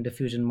behind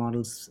diffusion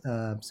models.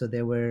 So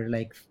there were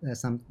like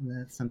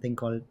something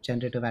called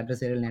generative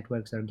adversarial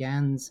networks, or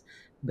GANs,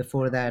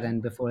 before that,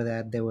 and before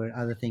that there were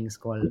other things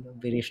called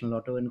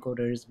variational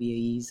autoencoders,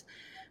 VAEs.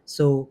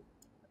 So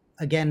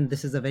again,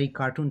 this is a very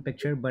cartoon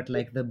picture, but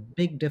like the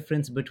big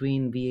difference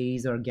between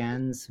VAEs or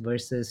GANs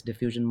versus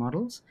diffusion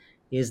models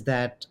is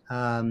that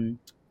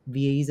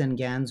VAEs and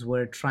GANs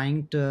were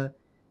trying to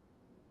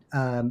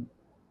um,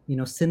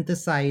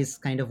 synthesize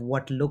kind of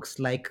what looks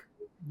like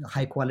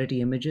high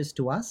quality images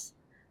to us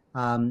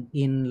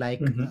in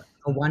like Hmm.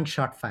 a one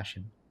shot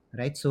fashion,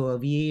 right? So a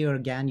VA or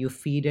GAN, you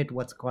feed it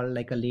what's called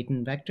like a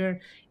latent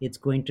vector. It's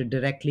going to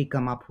directly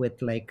come up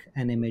with like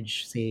an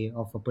image, say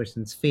of a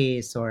person's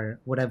face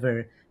or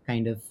whatever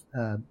kind of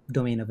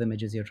domain of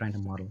images you're trying to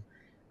model.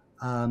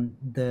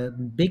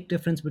 The big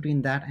difference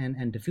between that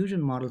and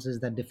diffusion models is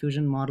that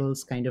diffusion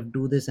models kind of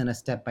do this in a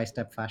step by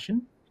step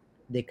fashion,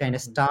 They kind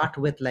of start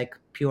with like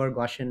pure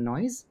Gaussian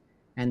noise,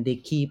 and they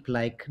keep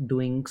like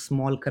doing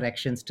small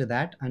corrections to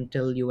that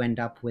until you end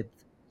up with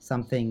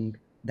something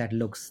that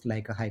looks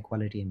like a high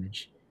quality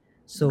image.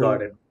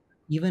 Got So it.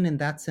 even in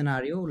that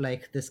scenario,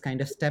 like this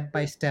kind of step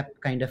by step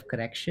kind of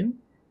correction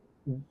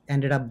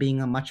ended up being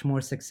a much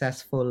more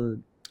successful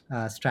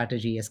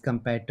strategy as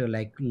compared to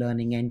like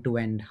learning end to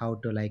end how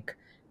to like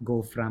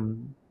go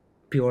from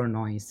pure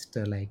noise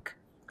to like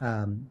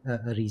a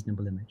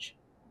reasonable image,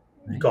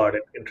 right? Got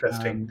it.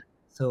 Interesting.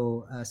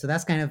 So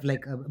that's kind of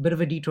like a bit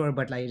of a detour,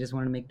 but like, I just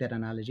want to make that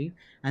analogy.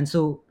 And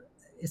so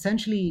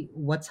essentially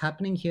what's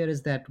happening here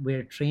is that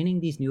we're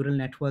training these neural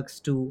networks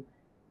to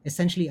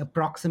essentially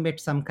approximate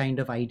some kind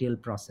of ideal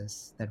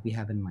process that we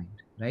have in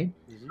mind, right?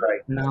 Hmm.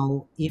 Right.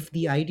 Now, if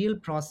the ideal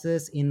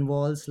process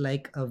involves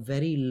like a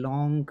very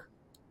long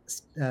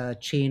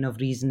chain of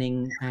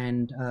reasoning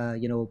and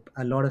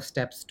a lot of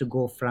steps to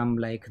go from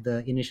like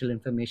the initial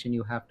information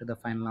you have to the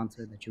final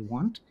answer that you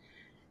want,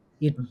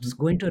 it's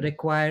going to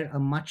require a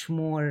much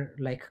more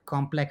like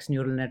complex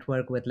neural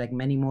network with like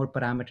many more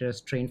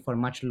parameters trained for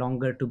much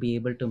longer to be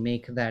able to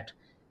make that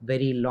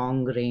very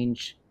long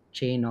range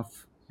chain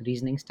of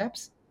reasoning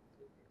steps.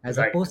 As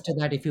Right. opposed to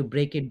that, if you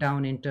break it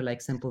down into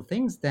like simple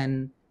things,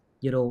 then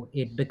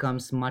it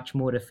becomes much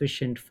more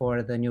efficient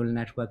for the neural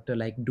network to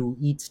like do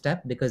each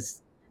step,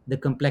 because the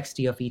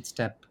complexity of each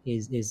step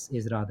is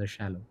rather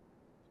shallow.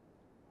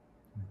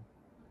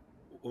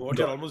 What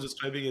you're Got almost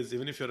describing is,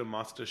 even if you're a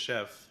master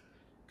chef,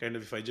 kind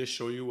of, if I just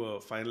show you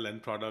a final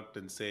end product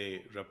and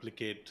say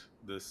replicate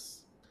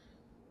this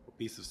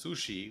piece of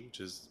sushi, which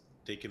is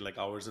taken like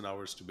hours and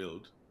hours to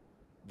build,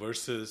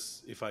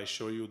 versus if I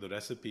show you the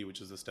recipe,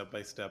 which is a step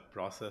by step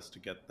process to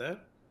get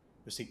there,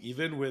 you're seeing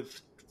even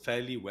with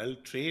fairly well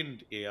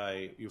trained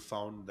AI, you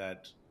found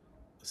that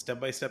step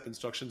by step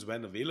instructions,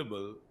 when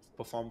available,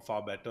 perform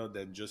far better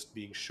than just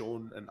being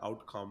shown an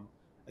outcome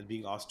and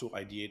being asked to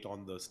ideate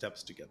on the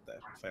steps to get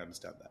there, if I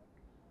understand that.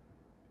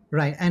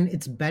 Right, and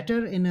it's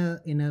better in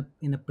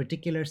a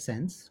particular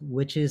sense,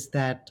 which is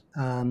that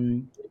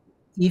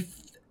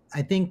if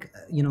I think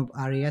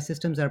our AI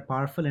systems are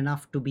powerful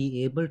enough to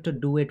be able to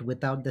do it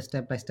without the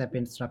step by step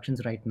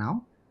instructions right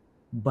now.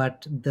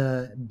 But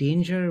the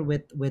danger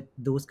with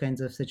those kinds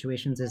of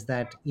situations is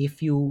that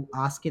if you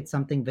ask it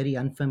something very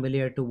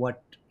unfamiliar to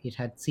what it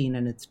had seen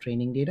in its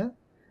training data,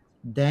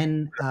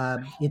 then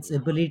its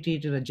ability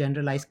to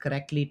generalize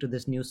correctly to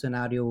this new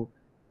scenario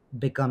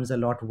becomes a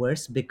lot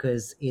worse,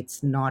 because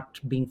it's not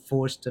being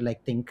forced to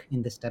like think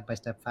in the step by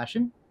step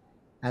fashion.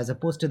 As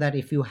opposed to that,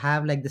 if you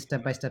have like the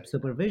step by step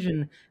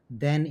supervision,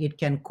 then it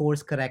can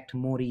course correct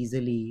more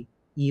easily,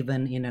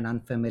 even in an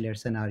unfamiliar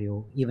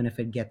scenario, even if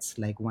it gets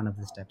like one of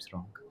the steps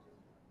wrong.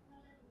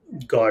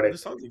 Got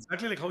This it. sounds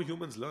exactly like how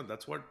humans learn.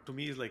 That's what to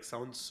me is like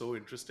sounds so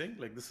interesting.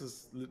 Like this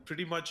is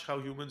pretty much how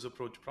humans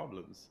approach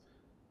problems.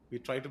 We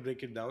try to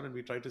break it down and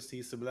we try to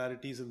see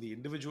similarities in the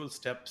individual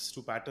steps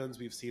to patterns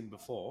we've seen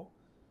before.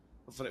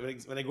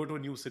 When I go to a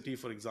new city,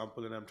 for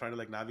example, and I'm trying to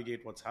like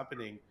navigate what's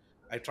happening,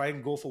 I try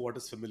and go for what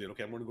is familiar.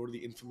 Okay, I'm going to go to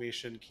the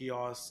information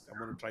kiosk. I'm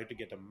going to try to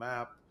get a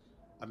map.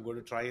 I'm going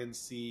to try and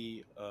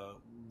see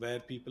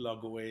where people are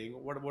going,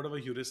 whatever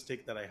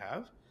heuristic that I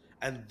have,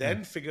 and Right.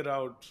 then figure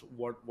out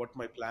what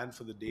my plan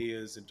for the day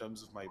is in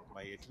terms of my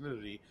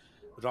itinerary,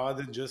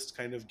 rather than just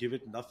kind of give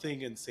it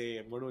nothing and say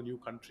I'm going to a new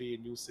country, a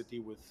new city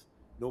with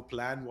no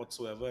plan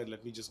whatsoever, and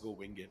let me just go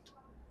wing it.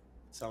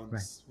 It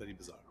Right. sounds very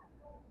bizarre.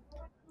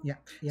 Yeah.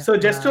 Yeah. So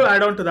just to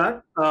add on to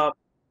that,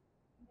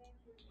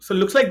 so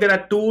looks like there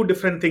are two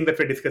different things that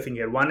we're discussing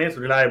here. One is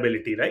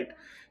reliability, right?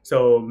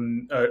 So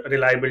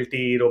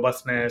reliability,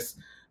 robustness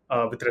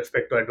with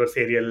respect to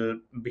adversarial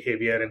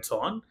behavior and so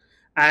on.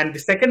 And the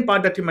second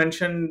part that you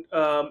mentioned,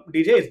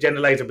 DJ, is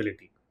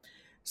generalizability.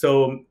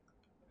 So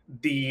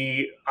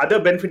the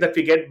other benefit that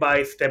we get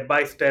by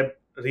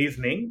step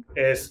reasoning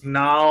is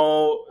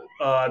now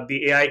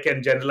the AI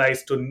can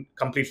generalize to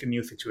completely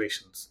new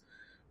situations,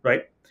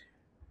 right?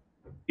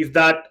 Is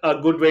that a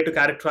good way to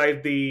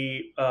characterize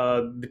the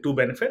two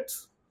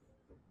benefits?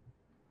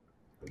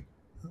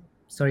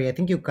 Sorry, I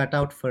think you cut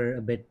out for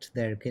a bit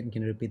there. Can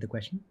you repeat the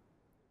question?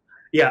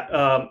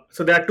 Yeah.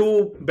 So there are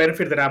two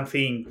benefits that I'm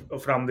seeing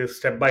from this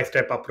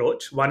step-by-step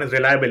approach. One is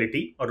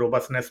reliability or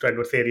robustness to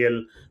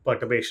adversarial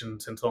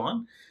perturbations and so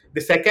on.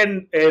 The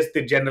second is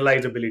the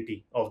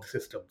generalizability of the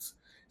systems.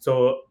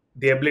 So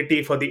the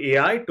ability for the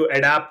AI to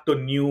adapt to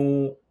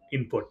new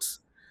inputs,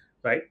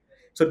 right?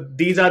 So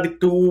these are the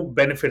two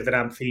benefits that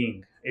I'm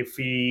seeing if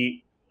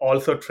we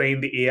also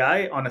train the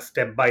AI on a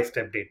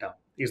step-by-step data.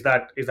 Is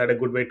that a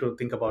good way to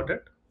think about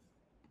it?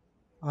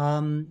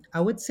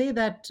 I would say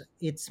that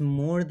it's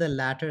more the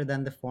latter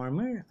than the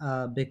former,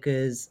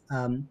 because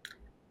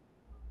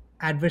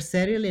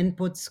adversarial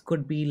inputs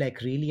could be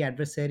like really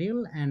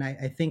adversarial, and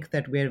I think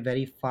that we're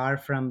very far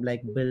from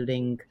like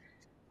building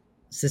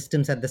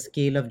systems at the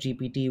scale of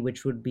GPT,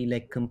 which would be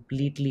like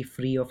completely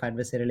free of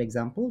adversarial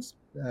examples,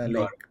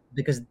 Got like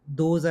because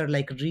those are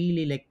like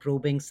really like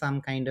probing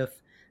some kind of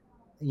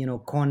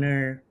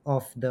corner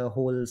of the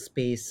whole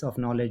space of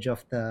knowledge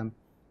of the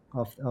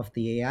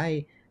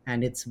AI,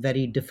 and it's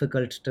very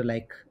difficult to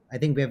like, I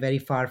think we're very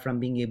far from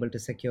being able to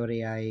secure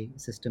AI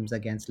systems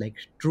against like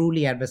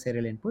truly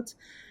adversarial inputs.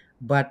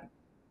 But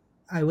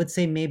I would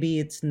say maybe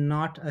it's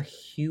not a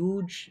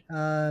huge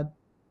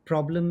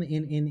problem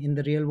in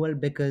the real world,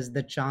 because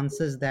the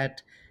chances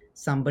that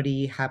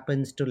somebody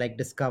happens to like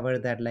discover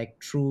that like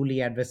truly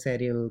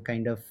adversarial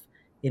kind of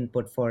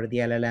input for the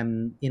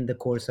LLM in the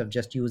course of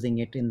just using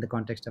it in the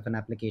context of an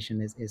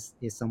application is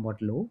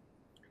somewhat low.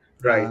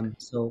 Right.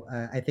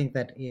 I think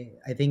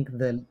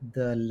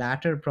the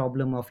latter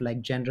problem of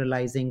like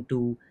generalizing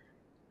to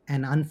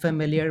an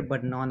unfamiliar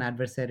but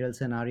non-adversarial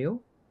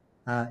scenario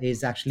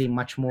is actually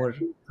much more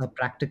a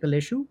practical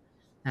issue.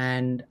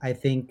 And I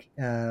think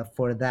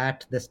for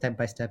that, the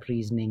step-by-step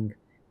reasoning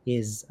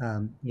is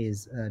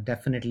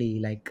definitely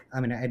like,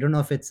 I mean, I don't know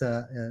if it's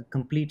a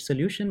complete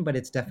solution, but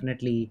it's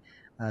definitely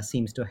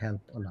seems to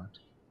help a lot.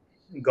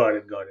 Got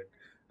it, got it.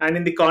 And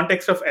in the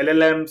context of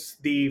LLMs,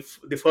 the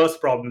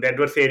first problem, the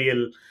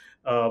adversarial,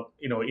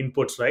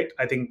 inputs, right?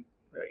 I think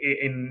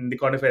in the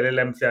context of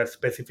LLMs, they are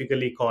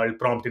specifically called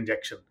prompt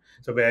injection.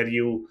 So where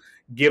you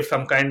give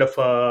some kind of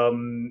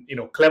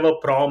clever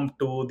prompt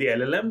to the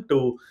LLM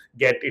to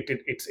get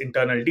its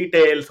internal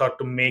details or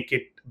to make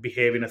it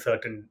behave in a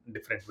certain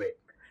different way.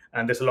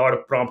 And there's a lot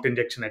of prompt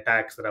injection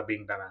attacks that are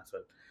being done as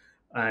well.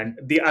 And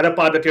the other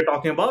part that you're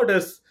talking about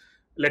is,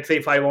 let's say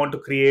if I want to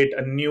create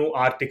a new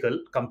article,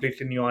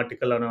 completely new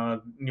article on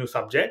a new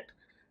subject,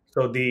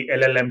 so the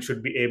LLM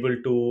should be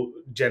able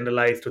to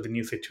generalize to the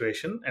new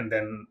situation and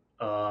then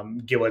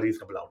give a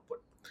reasonable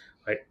output,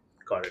 right?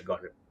 Got it,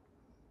 got it.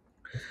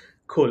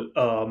 Cool.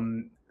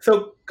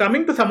 So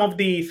coming to some of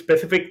the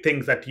specific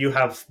things that you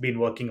have been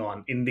working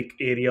on in the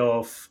area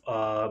of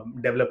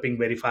developing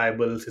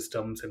verifiable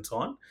systems and so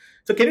on,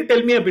 so can you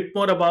tell me a bit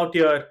more about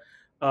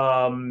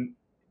um,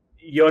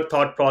 your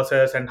thought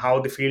process and how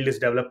the field is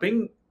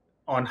developing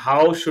on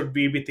how should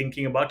we be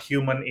thinking about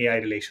human AI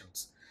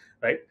relations,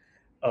 right?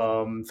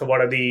 So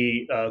what are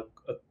the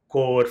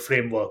core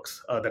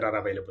frameworks that are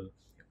available?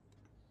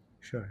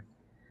 Sure.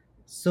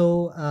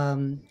 So,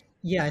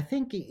 yeah, I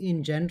think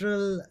in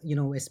general,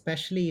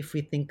 especially if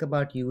we think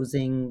about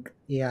using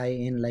AI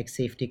in like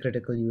safety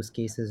critical use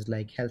cases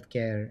like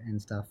healthcare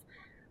and stuff,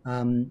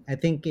 I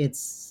think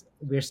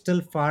we're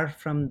still far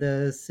from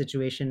the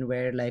situation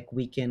where like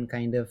we can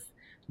kind of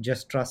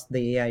just trust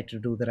the AI to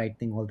do the right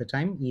thing all the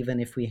time, even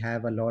if we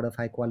have a lot of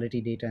high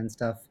quality data and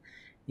stuff.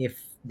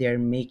 If they're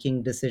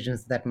making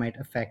decisions that might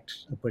affect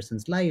a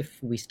person's life,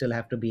 we still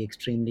have to be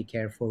extremely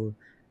careful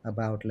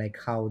about like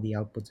how the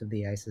outputs of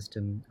the AI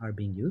system are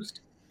being used.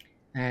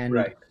 And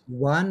Right.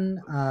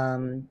 one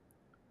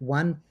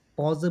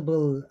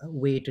possible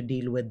way to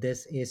deal with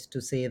this is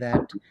to say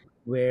that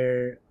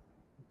we're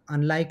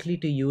unlikely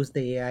to use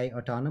the AI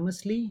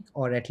autonomously,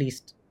 or at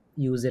least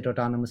use it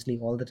autonomously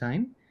all the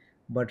time,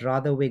 but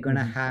rather we're going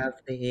to Mhm. have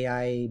the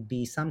AI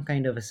be some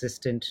kind of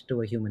assistant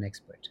to a human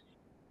expert,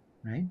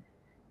 right?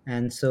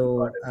 And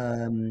Got so it.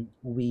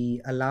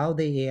 we allow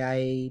the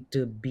AI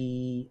to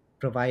be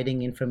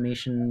providing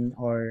information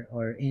or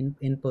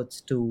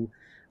inputs to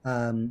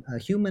a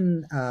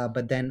human,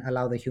 but then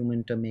allow the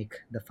human to make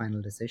the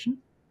final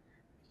decision.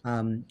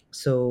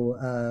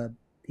 So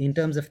in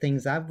terms of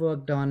things I've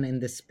worked on in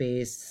this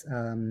space,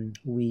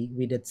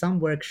 we did some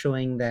work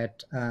showing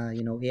that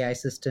AI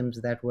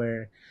systems that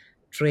were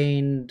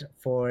trained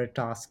for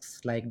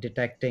tasks like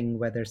detecting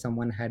whether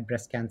someone had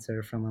breast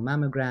cancer from a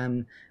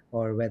mammogram,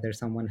 or whether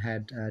someone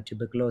had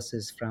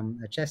tuberculosis from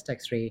a chest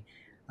X-ray.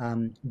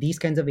 These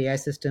kinds of AI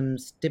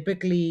systems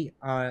typically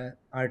are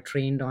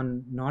trained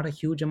on not a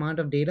huge amount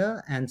of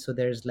data, and so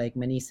there's like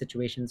many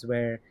situations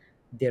where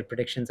their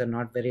predictions are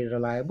not very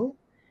reliable.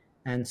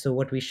 And so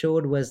what we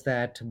showed was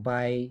that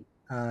by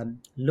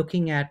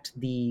looking at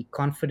the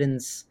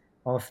confidence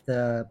of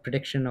the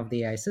prediction of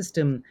the AI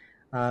system,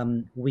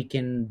 we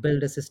can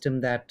build a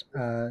system that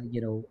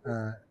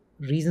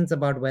reasons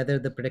about whether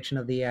the prediction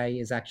of the AI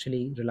is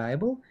actually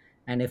reliable,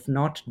 and if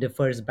not,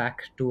 differs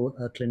back to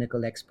a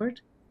clinical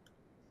expert.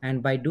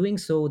 And by doing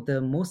so,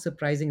 the most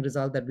surprising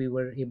result that we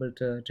were able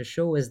to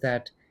show is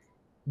that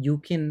you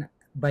can,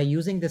 by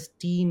using this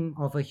team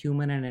of a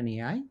human and an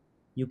AI,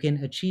 you can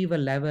achieve a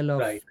level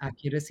of Right.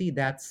 accuracy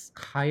that's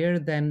higher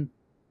than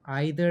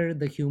either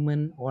the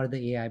human or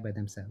the AI by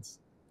themselves.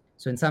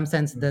 So in some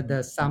sense, Mhm.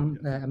 the sum,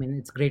 I mean,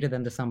 it's greater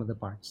than the sum of the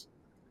parts,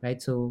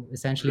 right? So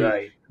essentially,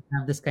 Right. you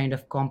have this kind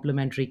of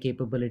complementary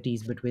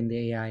capabilities between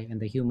the AI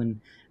and the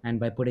human, and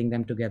by putting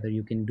them together,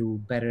 you can do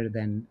better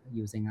than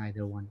using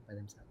either one by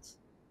themselves.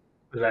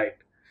 Right.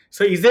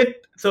 So is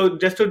it so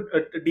just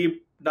to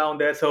deep down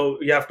there?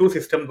 So you have two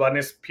systems. One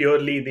is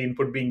purely the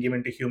input being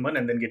given to human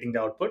and then getting the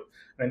output,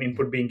 and Yeah.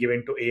 input being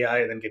given to AI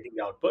and then getting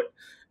the output.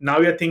 Now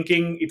you're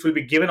thinking it will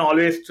be given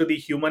always to the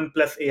human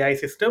plus AI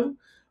system,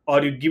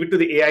 or you give it to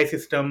the AI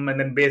system and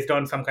then based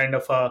on some kind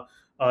of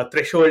a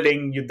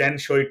thresholding, you then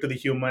show it to the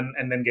human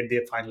and then get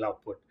the final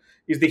output.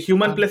 Is the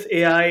human Um, plus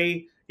AI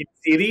in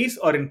series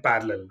or in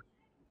parallel?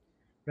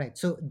 Right.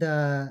 So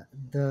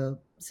the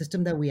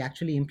system that we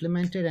actually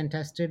implemented and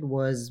tested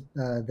was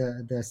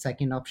the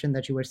second option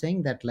that you were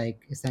saying, that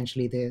like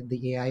essentially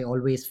the AI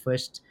always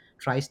first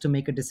tries to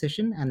make a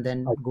decision and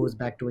then I see. goes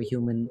back to a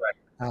human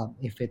Right.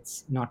 if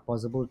it's not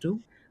possible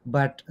to.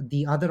 But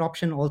the other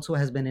option also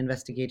has been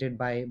investigated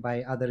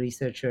by other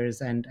researchers,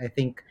 and I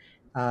think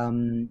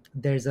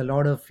there's a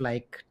lot of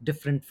like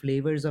different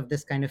flavors of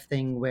this kind of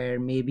thing, where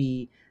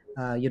maybe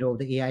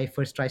the AI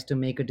first tries to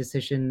make a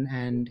decision,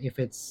 and if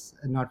it's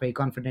not very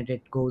confident,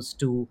 it goes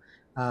to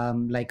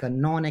like a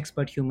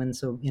non-expert human.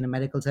 So in a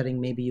medical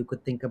setting, maybe you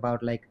could think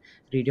about like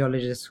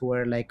radiologists who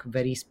are like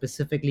very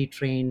specifically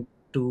trained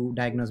to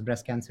diagnose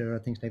breast cancer or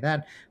things like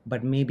that,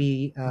 but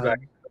maybe Right.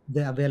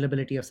 the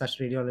availability of such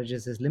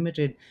radiologists is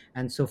limited,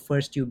 and so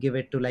first you give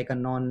it to like a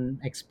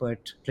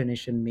non-expert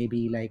clinician,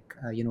 maybe like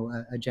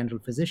a general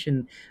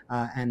physician,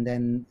 and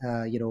then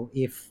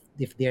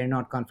if they're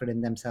not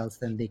confident themselves,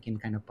 then they can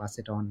kind of pass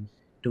it on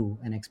to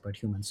an expert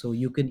human. So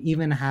you can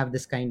even have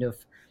this kind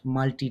of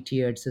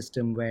multi-tiered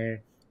system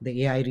where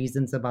the AI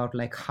reasons about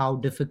like how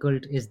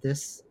difficult is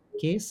this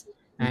case,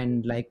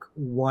 and like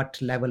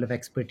what level of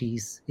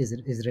expertise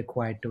is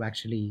required to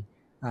actually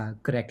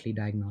correctly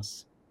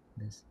diagnose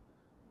this.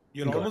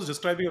 You're Got almost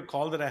describing a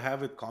call that I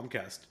have with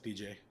Comcast,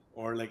 TJ,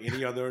 or like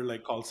any other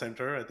like call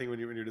center. I think when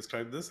you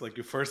describe this, like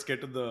you first get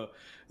to the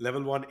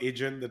level one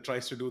agent that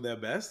tries to do their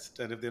best,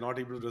 and if they're not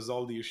able to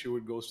resolve the issue,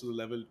 it goes to the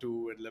level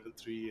two and level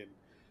three and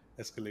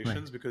Right.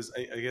 escalations. Because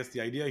I guess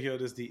the idea here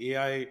is the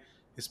AI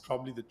is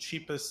probably the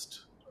cheapest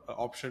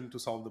option to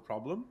solve the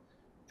problem,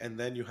 and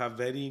then you have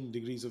varying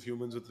degrees of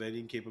humans with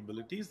varying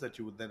capabilities that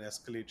you would then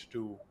escalate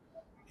to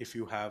if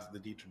you have the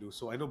need to do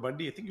so. I know,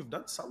 Bundy, I think you've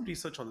done some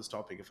research on this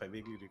topic, if I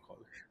vaguely recall.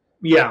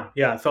 Yeah,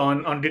 yeah. So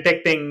on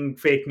detecting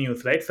fake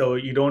news, right? So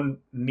you don't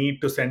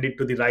need to send it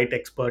to the right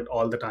expert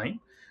all the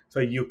time. So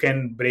you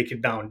can break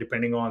it down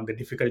depending on the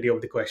difficulty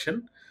of the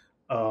question,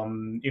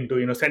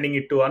 into sending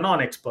it to a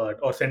non-expert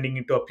or sending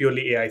it to a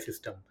purely AI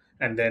system,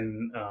 and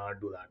then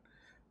do that.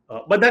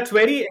 But that's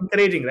very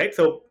encouraging, right?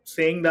 So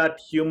saying that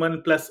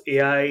human plus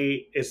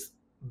AI is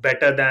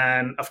better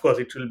than, of course,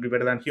 it will be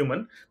better than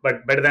human,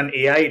 but better than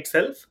AI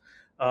itself.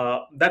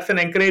 That's an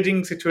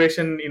encouraging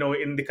situation,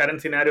 in the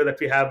current scenario that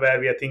we have, where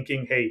we are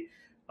thinking, hey,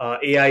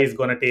 AI is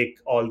going to take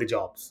all the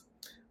jobs,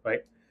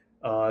 right?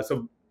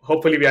 So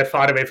hopefully we are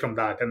far away from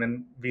that, and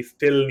then we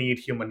still need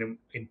human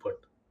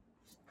input.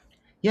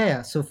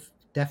 Yeah. So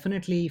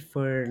definitely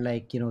for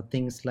like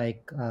things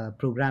like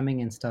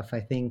programming and stuff, I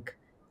think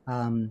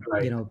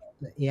Right,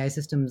 the AI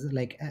systems,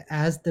 like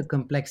as the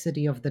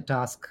complexity of the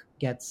task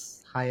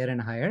gets higher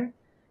and higher,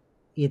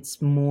 it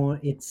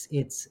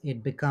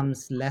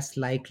becomes less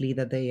likely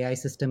that the AI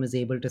system is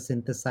able to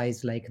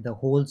synthesize like the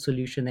whole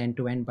solution end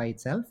to end by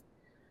itself.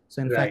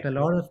 So, in fact, right, a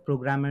lot of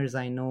programmers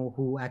I know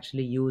who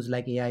actually use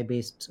like AI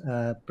based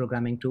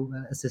programming tool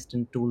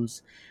assistant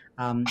tools,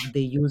 they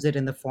use it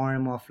in the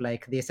form of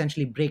like they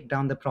essentially break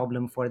down the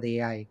problem for the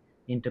AI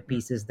into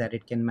pieces that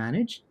it can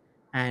manage.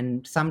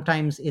 And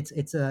sometimes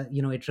it's a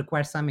it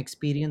requires some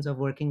experience of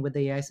working with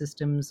the AI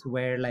systems,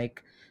 where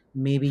like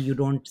maybe you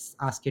don't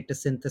ask it to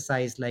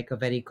synthesize like a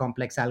very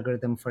complex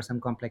algorithm for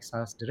some complex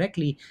task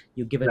directly.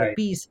 You give it a right,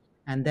 piece,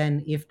 and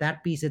then if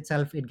that piece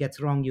itself it gets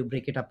wrong, you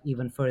break it up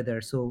even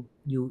further. So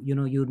you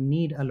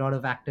need a lot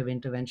of active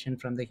intervention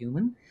from the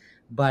human.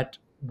 But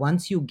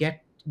once you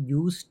get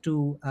used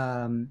to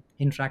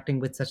interacting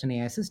with such an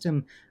AI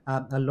system,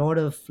 a lot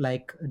of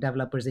like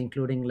developers,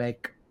 including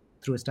like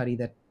through a study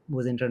that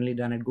was internally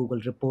done at Google,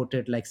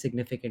 reported like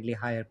significantly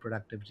higher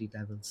productivity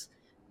levels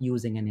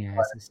using an AI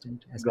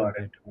assistant as got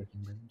compared to it.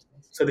 working by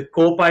themselves. So the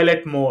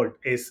co-pilot mode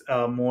is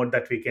a mode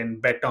that we can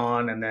bet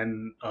on and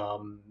then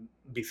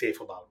be safe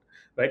about,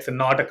 right? So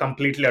not a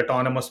completely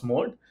autonomous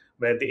mode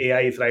where the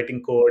AI is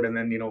writing code and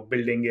then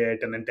building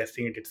it and then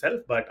testing it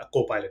itself, but a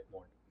co-pilot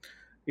mode.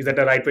 Is that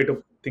the right way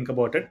to think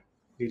about it,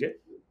 DJ?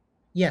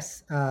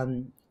 Yes,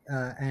 and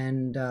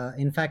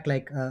in fact,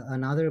 like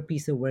another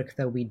piece of work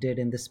that we did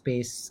in the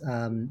space,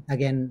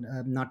 again,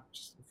 not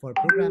for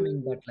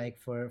programming, but like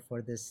for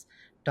this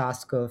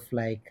task of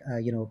like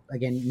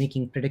again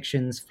making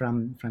predictions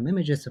from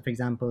images. So, for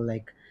example,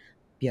 like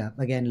yeah,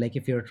 again, like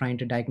if you're trying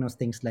to diagnose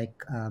things like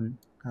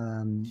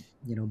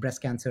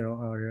breast cancer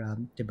or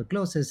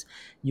tuberculosis,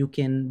 you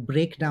can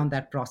break down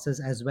that process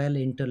as well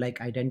into like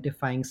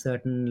identifying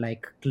certain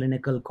like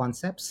clinical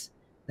concepts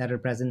that are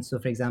present. So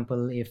for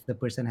example, if the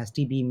person has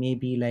TB,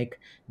 maybe like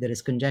there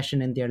is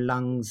congestion in their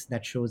lungs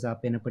that shows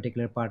up in a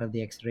particular part of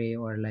the x-ray,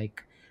 or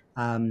like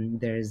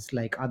there's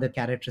like other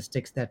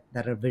characteristics that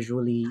are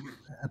visually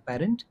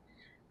apparent.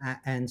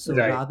 And so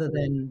Right, rather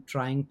than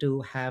trying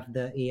to have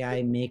the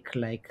AI make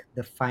like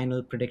the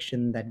final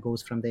prediction that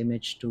goes from the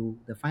image to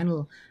the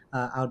final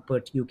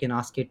output, you can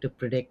ask it to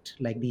predict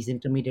like these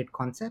intermediate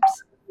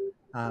concepts.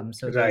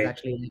 So there's right.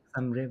 actually like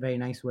some very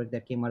nice work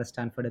that came out of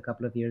Stanford a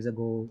couple of years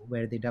ago,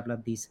 where they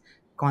developed these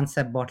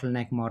concept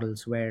bottleneck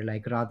models, where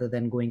like rather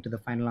than going to the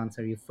final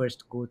answer, you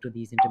first go to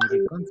these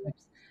intermediate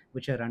concepts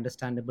which are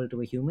understandable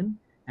to a human,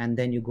 and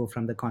then you go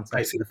from the I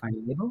concepts to see. the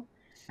final label.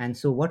 And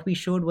so what we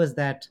showed was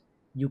that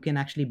you can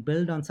actually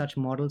build on such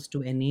models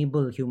to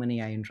enable human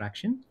AI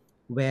interaction,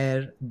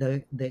 where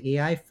the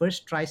AI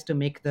first tries to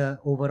make the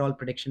overall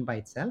prediction by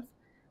itself.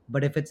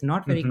 But if it's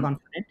not very Hmm.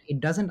 confident, it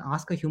doesn't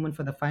ask a human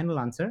for the final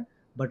answer,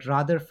 but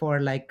rather for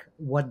like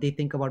what they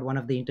think about one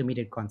of the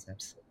intermediate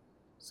concepts.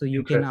 So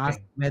you can ask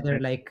Interesting. whether,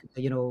 like,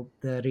 the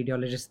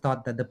radiologist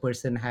thought that the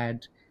person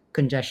had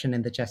congestion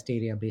in the chest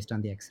area based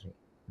on the X-ray,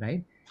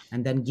 right?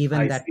 And then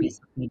given I that see. piece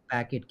of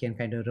feedback, it can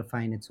kind of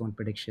refine its own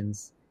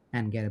predictions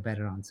and get a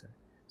better answer.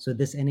 So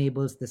this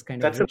enables this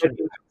kind of That's a richer very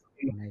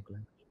interesting.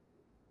 language.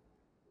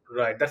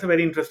 Right, that's a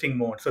very interesting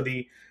mode. So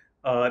the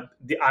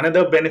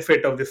another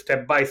benefit of the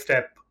step by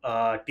step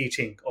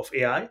teaching of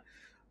AI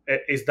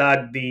is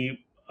that the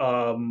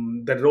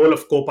role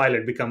of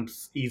co-pilot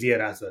becomes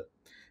easier as well.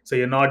 So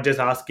you're not just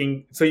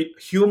asking. So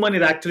human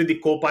is actually the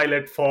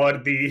co-pilot for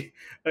the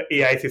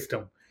AI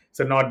system.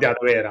 So not the other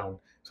way around.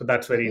 So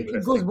that's Yeah, very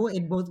it goes interesting. both.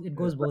 It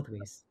goes both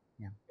ways.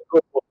 Yeah.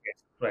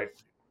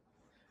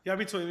 Yeah, I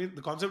mean, so I mean,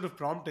 the concept of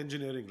prompt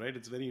engineering, right?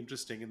 It's very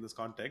interesting in this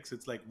context.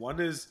 It's like one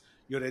is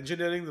you're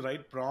engineering the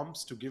right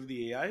prompts to give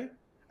the AI,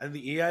 and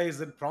the AI is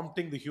then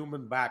prompting the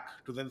human back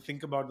to then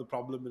think about the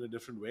problem in a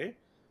different way.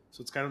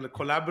 So it's kind of like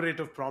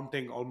collaborative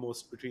prompting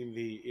almost between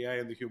the AI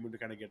and the human to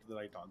kind of get to the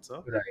right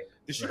answer. Right,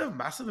 This should right, have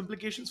massive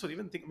implications for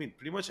even think. I mean,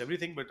 pretty much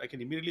everything. But I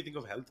can immediately think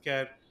of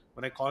healthcare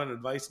when I call an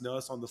advice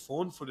nurse on the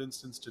phone, for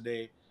instance,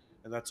 today,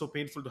 and that's so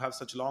painful to have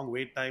such long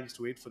wait times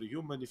to wait for a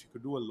human. If you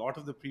could do a lot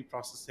of the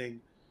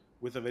pre-processing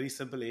with a very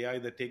simple AI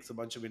that takes a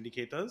bunch of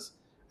indicators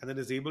and then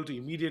is able to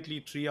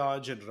immediately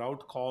triage and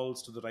route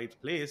calls to the right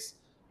place,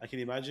 I can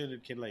imagine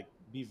it can like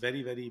be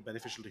very, very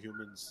beneficial to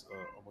humans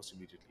almost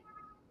immediately.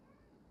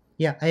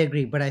 Yeah, I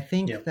agree. But I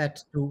yeah, think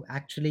that to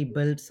actually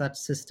build such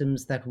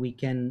systems that we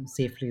can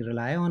safely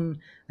rely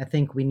on, I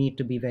think we need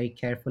to be very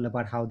careful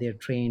about how they're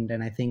trained.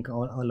 And I think a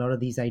lot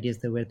of these ideas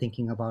that we're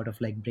thinking about, of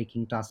like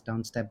breaking tasks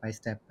down step by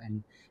step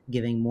and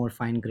giving more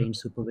fine-grained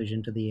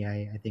supervision to the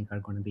AI, I think are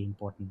going to be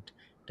important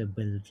to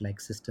build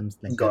like systems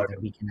like that got that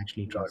it, we can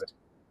actually got it. trust.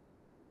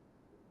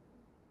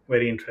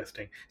 Very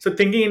interesting. So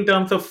thinking in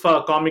terms of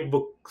comic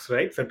books,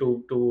 right? So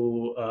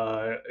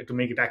to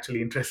make it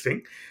actually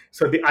interesting,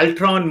 so the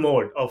Ultron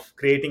mode of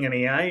creating an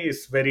AI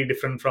is very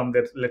different from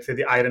the, let's say,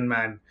 the Iron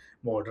Man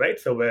mode, right?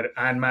 So where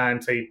Iron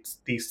Man, say, it's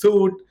the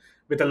suit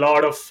with a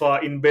lot of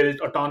inbuilt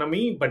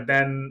autonomy, but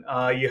then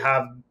you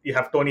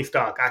have Tony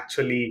Stark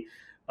actually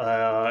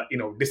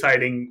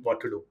deciding what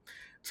to do.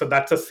 So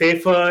that's a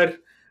safer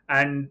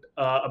and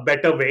a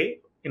better way,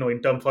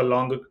 in terms of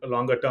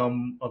longer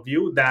term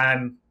view,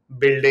 than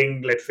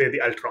building, let's say,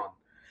 the Ultron.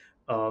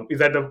 Is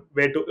that the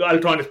way to?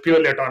 Ultron is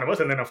purely autonomous,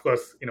 and then of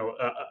course,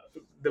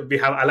 we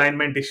have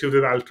alignment issues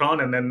with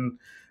Ultron, and then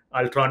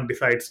Ultron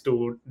decides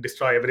to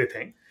destroy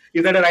everything.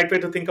 Is that a right way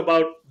to think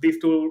about these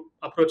two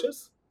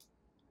approaches?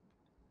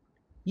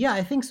 Yeah,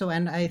 I think so,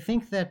 and I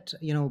think that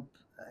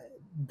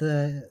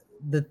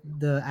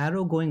the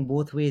arrow going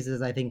both ways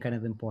is, I think, kind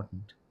of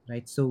important,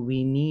 right? So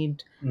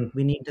Mm,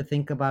 we need to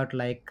think about,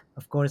 like,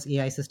 of course,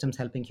 AI systems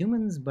helping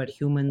humans, but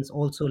humans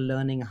also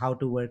learning how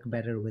to work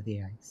better with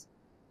AIs,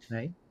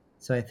 right?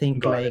 So I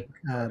think, got it. like,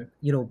 Got it.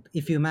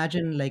 if you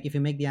imagine, like, if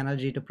you make the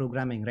analogy to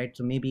programming, right?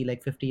 So maybe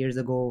like 50 years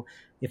ago,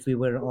 if we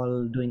were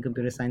all doing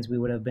computer science, we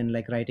would have been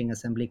like writing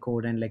assembly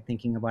code and like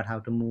thinking about how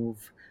to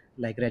move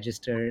like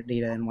register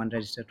data in one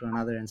register to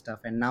another and stuff.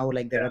 And now,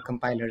 like, there Yeah. are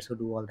compilers who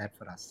do all that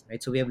for us,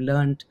 right? So we have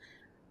learned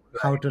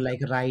how Right. to like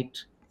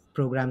write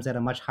programs at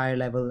a much higher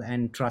level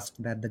and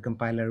trust that the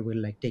compiler will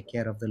like take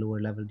care of the lower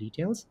level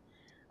details.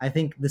 I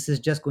think this is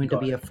just going to Got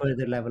be a it.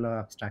 further level of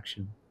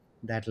abstraction,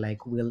 that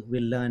like we'll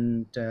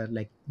learn to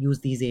like use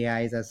these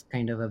AIs as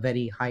kind of a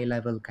very high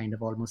level, kind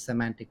of almost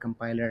semantic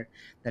compiler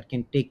that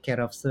can take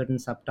care of certain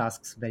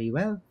subtasks very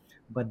well.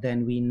 But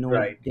then we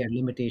know Right. their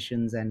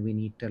limitations, and we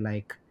need to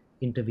like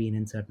intervene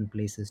in certain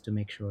places to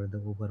make sure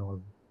the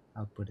overall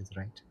output is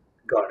right.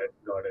 Got it.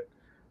 Got it.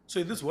 So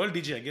in this world,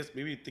 DJ, I guess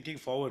maybe thinking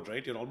forward,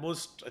 right? You're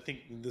almost, I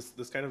think, in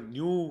this kind of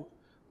new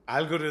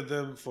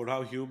algorithm for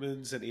how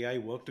humans and AI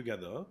work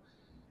together.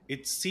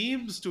 It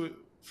seems to,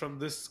 from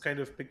this kind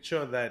of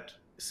picture, that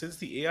since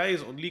the AI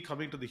is only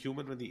coming to the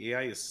human when the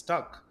AI is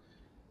stuck,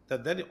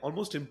 that then it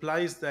almost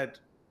implies that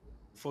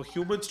for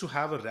humans to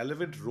have a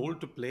relevant role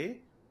to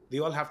play, they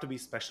all have to be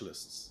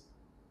specialists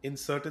in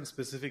certain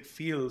specific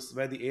fields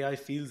where the AI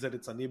feels that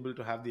it's unable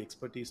to have the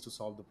expertise to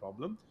solve the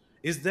problem.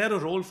 Is there a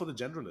role for the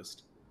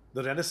generalist,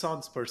 the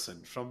Renaissance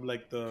person from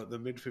like the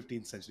mid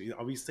 15th century?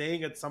 Are we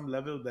saying at some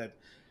level that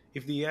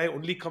if the AI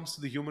only comes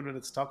to the human when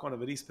it's stuck on a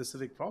very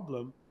specific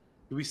problem,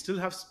 do we still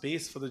have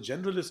space for the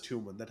generalist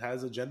human that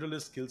has a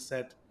generalist skill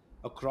set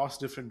across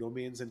different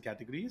domains and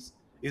categories?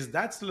 Is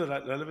that still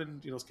a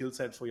relevant skill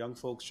set for young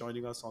folks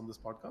joining us on this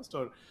podcast,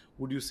 or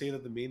would you say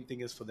that the main thing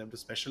is for them to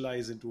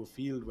specialize into a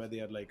field where they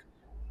are like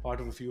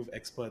part of a few of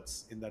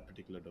experts in that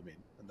particular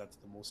domain, and that's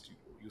the most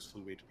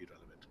useful way to be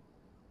relevant?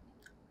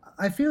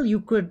 I feel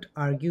you could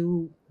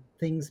argue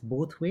things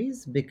both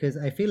ways, because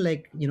I feel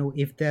like,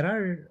 if there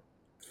are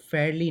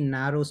fairly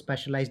narrow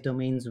specialized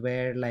domains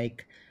where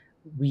like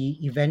we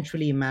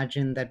eventually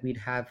imagine that we'd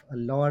have a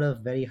lot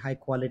of very high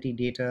quality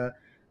data,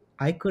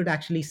 I could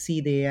actually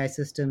see the AI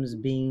systems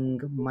being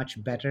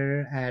much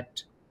better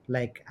at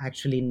like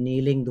actually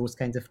nailing those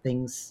kinds of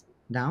things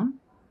down,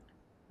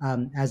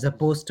 as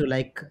opposed to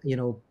like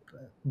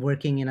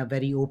working in a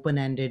very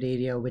open-ended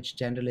area which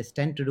generalists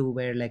tend to do,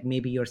 where like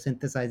maybe you're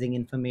synthesizing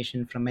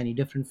information from many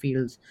different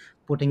fields,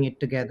 putting it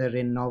together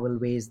in novel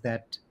ways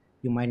that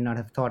you might not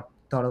have thought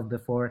of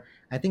before.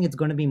 I think it's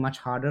going to be much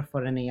harder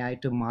for an AI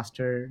to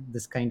master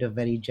this kind of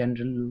very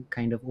general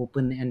kind of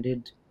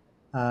open-ended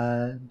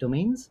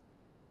domains.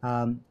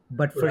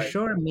 But for Right.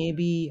 sure,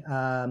 maybe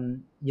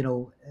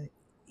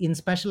in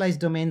specialized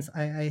domains,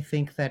 I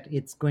think that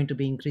it's going to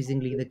be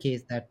increasingly the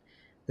case that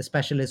the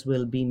specialists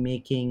will be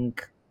making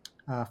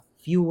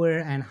fewer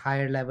and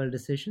higher level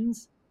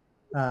decisions,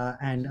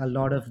 and a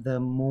lot of the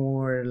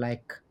more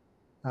like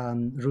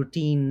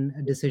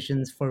routine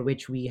decisions for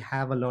which we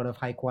have a lot of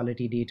high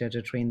quality data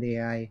to train the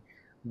AI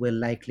will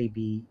likely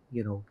be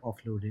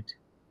offloaded.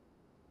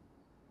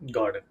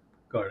 Got it.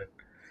 Got it.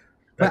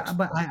 But That's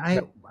but that.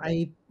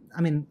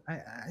 I mean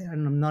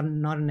I'm not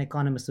an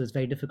economist, so it's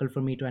very difficult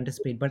for me to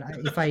anticipate. But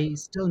if I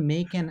still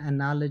make an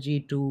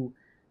analogy to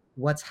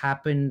what's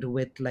happened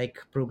with like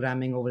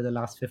programming over the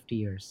last 50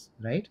 years,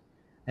 right?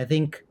 I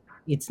think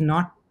it's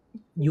not,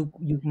 you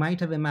might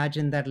have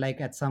imagined that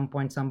like at some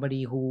point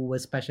somebody who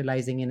was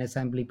specializing in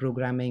assembly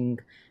programming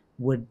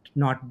would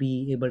not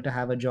be able to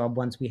have a job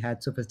once we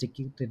had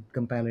sophisticated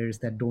compilers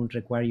that don't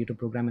require you to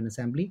program in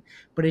assembly.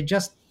 But it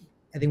just,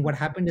 I think what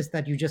happened is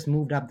that you just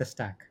moved up the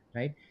stack,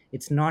 right?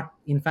 It's not,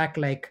 in fact,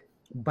 like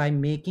by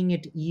making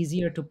it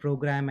easier to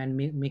program and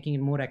making it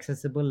more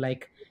accessible,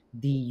 like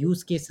the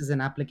use cases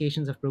and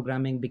applications of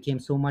programming became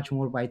so much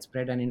more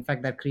widespread. And in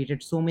fact, that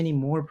created so many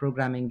more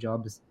programming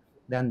jobs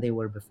than they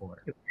were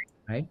before,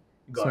 right?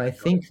 So Got I it.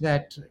 Got it. think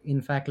that,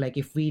 in fact, like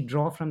if we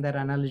draw from that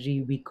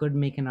analogy, we could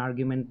make an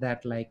argument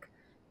that like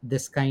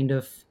this kind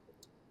of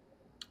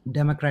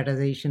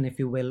democratization, if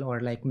you will, or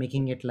like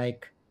making it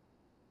like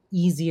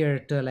easier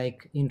to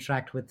like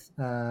interact with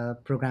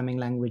programming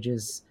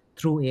languages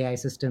through AI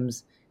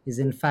systems is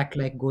in fact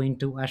like going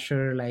to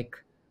usher like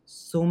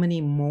so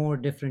many more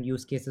different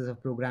use cases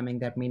of programming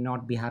that may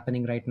not be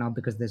happening right now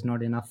because there's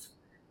not enough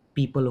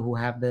people who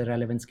have the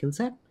relevant skill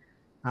set.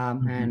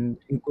 Mhm. And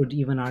you could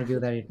even argue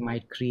that it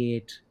might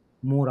create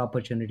more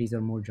opportunities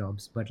or more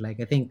jobs. But like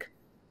I think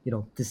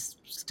this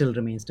still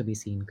remains to be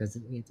seen because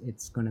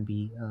it's going to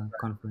be a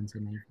confluence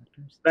of many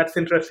factors. That's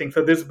interesting.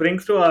 So this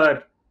brings to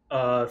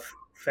our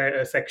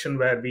section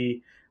where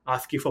we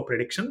ask you for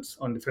predictions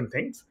on different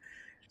things.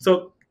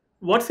 So,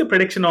 what's your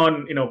prediction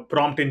on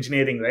prompt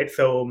engineering, right?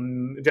 So,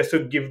 just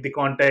to give the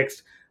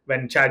context,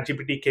 when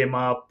ChatGPT came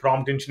up,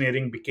 prompt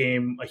engineering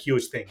became a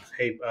huge thing.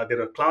 Hey,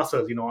 there are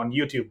classes, on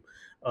YouTube,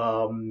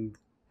 um,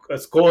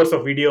 scores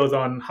of videos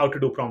on how to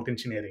do prompt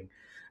engineering,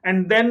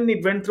 and then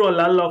it went through a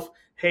lull of,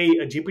 hey,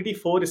 a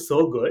GPT-4 is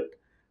so good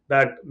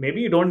that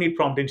maybe you don't need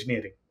prompt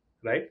engineering,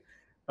 right?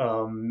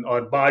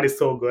 Or Bard is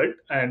so good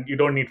and you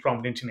don't need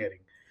prompt engineering.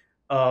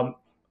 Um,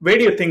 where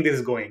do you think this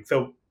is going?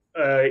 So,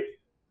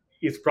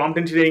 is prompt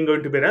engineering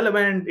going to be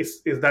relevant?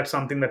 Is that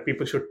something that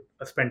people should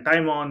spend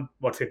time on?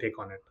 What's your take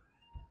on it?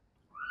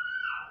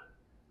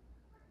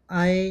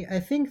 I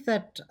think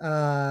that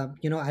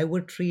I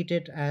would treat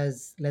it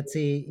as, let's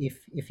say,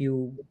 if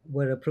you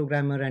were a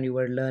programmer and you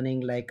were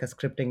learning like a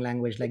scripting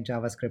language like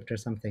JavaScript or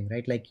something,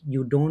 right? Like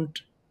you don't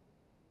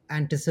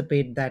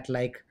anticipate that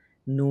like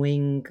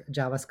knowing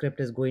JavaScript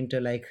is going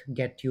to like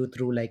get you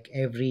through like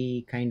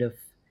every kind of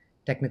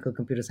technical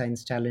computer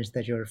science challenge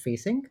that you're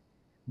facing,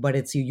 but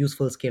it's a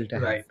useful skill to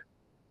have, Right.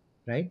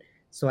 right?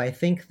 So I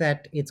think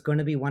that it's going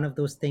to be one of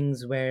those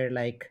things where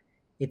like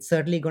it's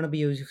certainly going to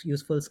be a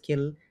useful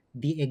skill.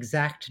 The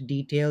exact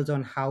details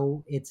on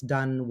how it's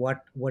done,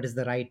 what is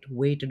the right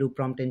way to do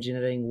prompt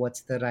engineering,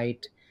 what's the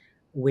right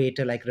way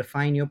to like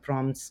refine your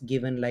prompts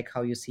given like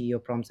how you see your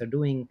prompts are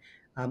doing,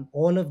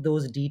 all of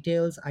those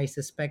details I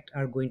suspect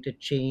are going to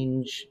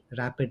change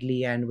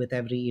rapidly, and with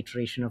every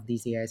iteration of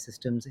these AI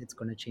systems it's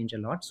going to change a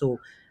lot.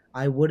 So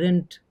I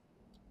wouldn't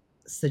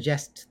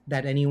suggest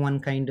that anyone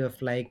kind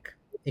of like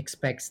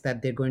expects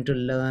that they're going to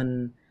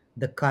learn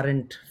the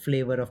current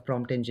flavor of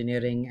prompt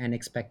engineering and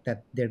expect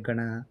that they're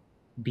gonna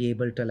be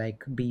able to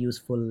like be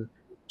useful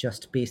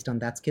just based on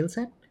that skill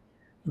set.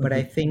 But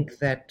I Mhm. think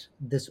that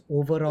this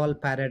overall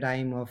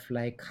paradigm of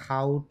like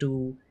how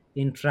to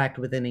interact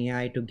with an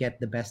AI to get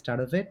the best out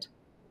of it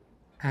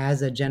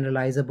as a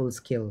generalizable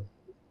skill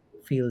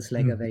feels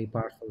like a Mhm. very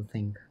powerful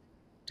thing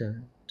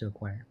to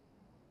acquire.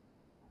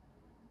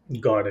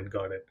 Got it.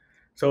 Got it.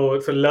 So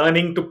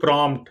learning to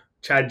prompt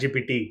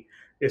ChatGPT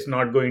is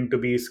not going to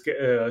be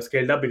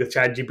scaled up because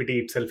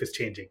ChatGPT itself is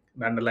changing.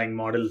 The underlying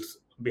models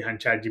behind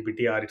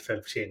ChatGPT are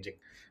itself changing.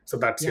 So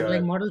that's The your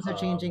underlying models are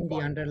changing, the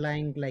point.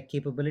 underlying like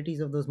capabilities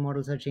of those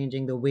models are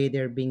changing, the way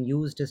they're being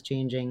used is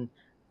changing.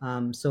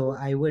 So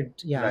I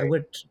would, yeah, I Right.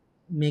 would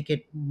make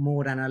it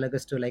more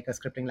analogous to like a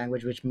scripting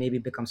language which maybe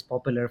becomes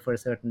popular for a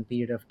certain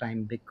period of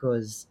time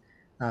because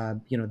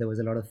there was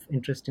a lot of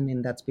interest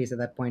in that space at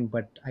that point,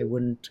 but I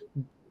wouldn't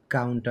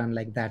count on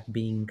like that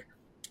being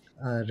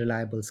a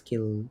reliable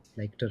skill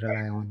like to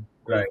rely on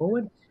going Right.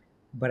 forward.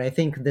 But I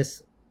think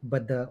this,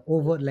 but the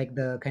over like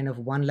the kind of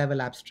one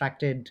level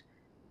abstracted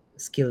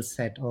skill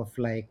set of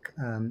like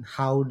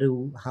how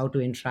to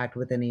interact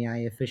with an AI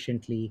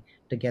efficiently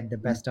to get the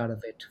best out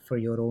of it for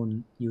your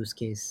own use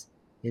case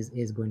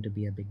is going to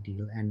be a big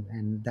deal,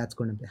 and that's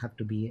going to have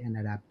to be an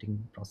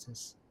adapting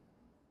process.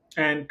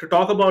 And to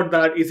talk about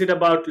that, is it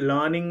about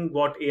learning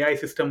what AI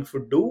systems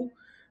would do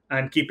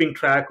and keeping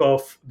track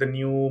of the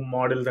new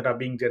models that are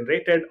being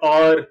generated?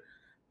 Or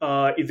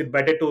is it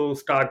better to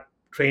start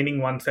training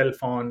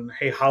oneself on,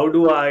 hey, how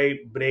do I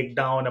break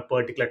down a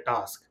particular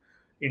task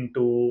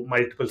into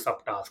multiple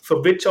subtasks?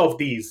 So, which of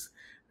these?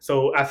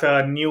 So, as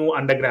a new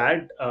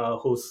undergrad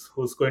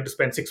who's going to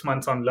spend 6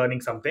 months on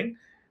learning something,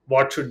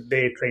 what should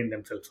they train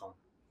themselves on?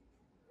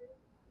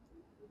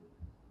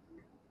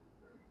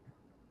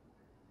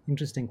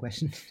 Interesting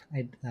question.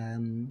 I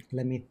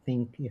Let me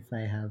think if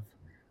I have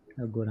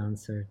a good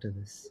answer to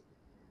this.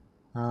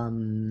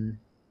 um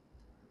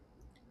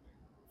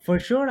For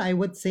sure, I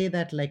would say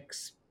that like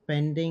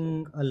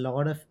spending a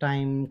lot of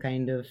time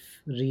kind of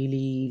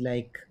really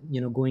like,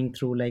 going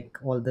through like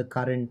all the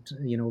current,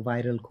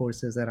 viral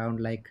courses around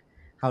like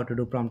how to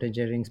do prompt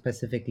engineering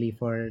specifically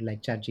for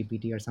like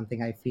ChatGPT or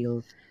something, I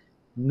feel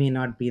may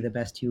not be the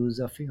best use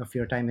of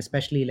your time,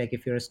 especially like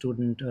if you're a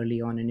student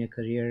early on in your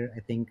career. I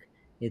think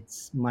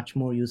it's much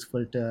more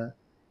useful to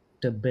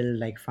build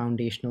like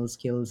foundational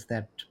skills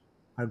that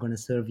are going to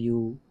serve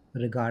you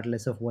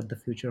regardless of what the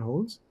future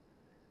holds.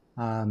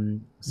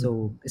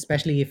 So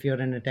especially if you're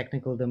in a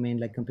technical domain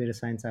like computer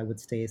science, I would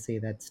say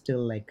that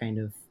still like kind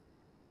of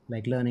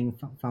like learning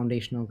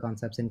foundational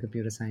concepts in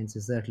computer science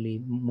is certainly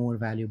more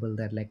valuable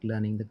than like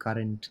learning the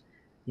current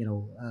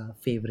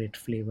favorite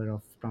flavor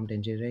of prompt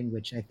engineering,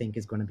 which I think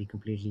is going to be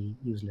completely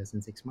useless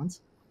in 6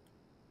 months.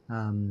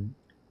 um,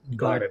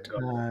 Got it. but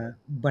Got it.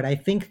 but I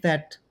think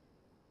that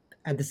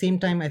at the same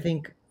time, I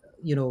think,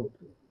 you know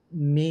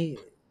may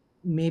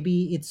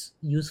maybe it's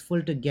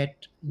useful to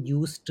get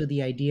used to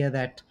the idea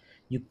that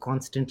you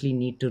constantly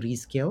need to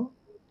reskill,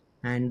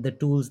 and the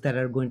tools that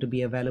are going to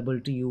be available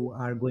to you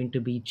are going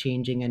to be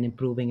changing and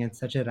improving at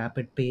such a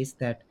rapid pace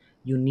that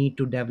you need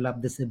to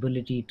develop this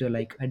ability to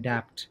like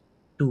adapt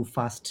to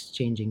fast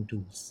changing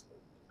tools,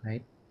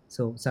 right?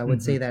 So I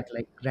would say Mhm. that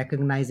like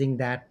recognizing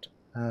that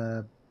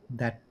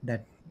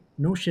that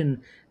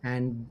notion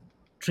and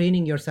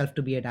training yourself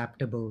to be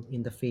adaptable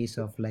in the face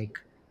of like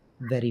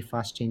very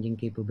fast changing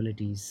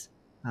capabilities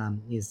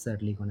is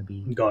certainly going to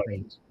be Got very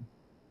it. useful.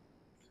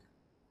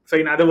 So,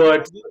 in other I think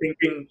words,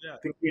 yeah.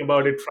 thinking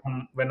about it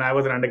from when I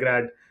was an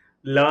undergrad,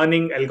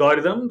 learning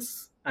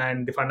algorithms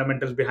and the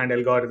fundamentals behind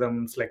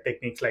algorithms, like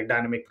techniques like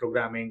dynamic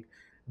programming,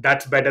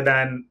 that's better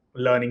than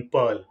learning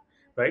Perl,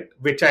 right?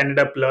 Which I ended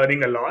up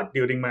learning a lot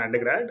during my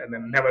undergrad, and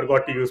then never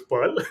got to use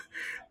Perl.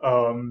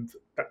 um,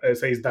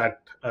 so, is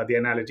that the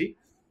analogy?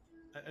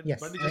 And Yes,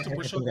 Bunny, just to I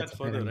push on think that that's a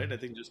fair further, right? I analogy.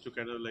 think just to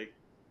kind of like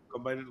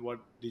combine with what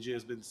DJ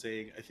has been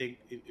saying, I think,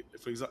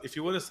 for example, if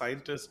you were a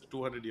scientist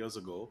 200 years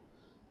ago,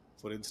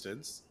 for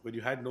instance, when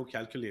you had no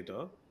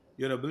calculator,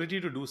 your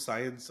ability to do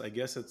science, I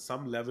guess, at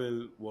some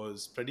level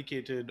was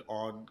predicated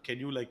on can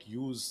you like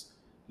use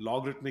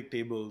logarithmic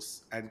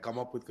tables and come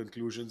up with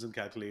conclusions and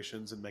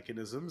calculations and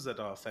mechanisms that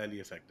are fairly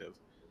effective.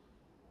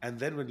 And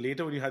then when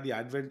you had the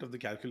advent of the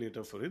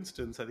calculator, for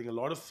instance, I think a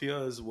lot of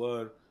fears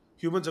were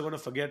humans are going to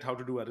forget how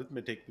to do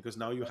arithmetic because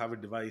now you have a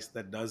device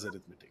that does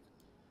arithmetic.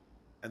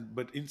 And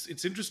but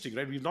it's interesting,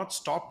 right? We've not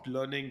stopped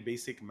learning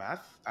basic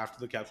math after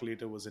the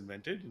calculator was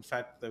invented. In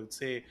fact, I would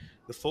say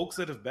the folks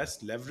that have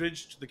best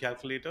leveraged the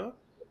calculator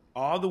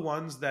are the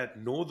ones that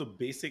know the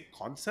basic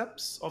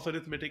concepts of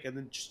arithmetic and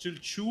then still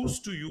choose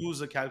to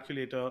use a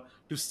calculator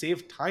to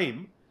save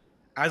time,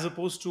 as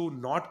opposed to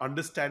not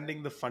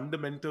understanding the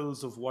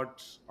fundamentals of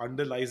what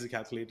underlies the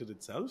calculator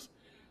itself.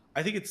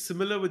 I think it's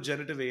similar with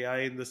generative AI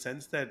in the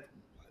sense that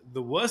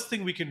the worst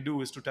thing we can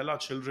do is to tell our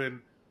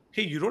children,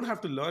 hey, you don't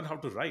have to learn how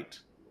to write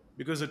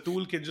because a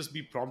tool can just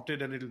be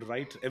prompted and it'll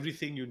write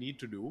everything you need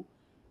to do.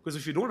 Because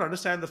if you don't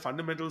understand the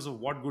fundamentals of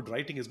what good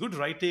writing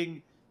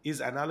is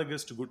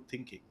analogous to good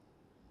thinking.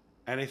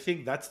 And I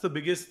think that's the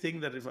biggest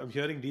thing that if I'm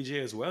hearing DJ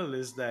as well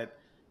is that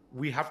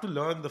we have to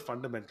learn the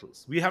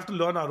fundamentals. We have to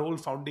learn our own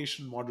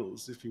foundation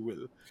models, if you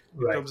will,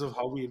 in Right. terms of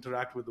how we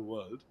interact with the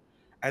world.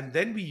 And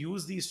then we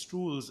use these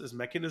tools as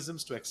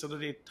mechanisms to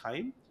accelerate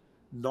time,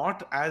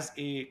 not as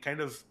a kind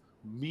of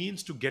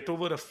means to get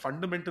over a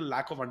fundamental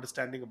lack of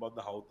understanding about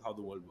how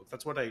the world works.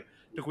 That's what I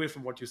took away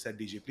from what you said,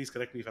 DJ. Please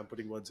correct me if I'm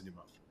putting words in your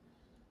mouth.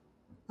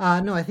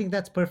 No, I think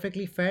that's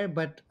perfectly fair,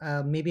 but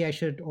maybe I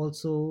should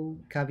also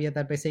caveat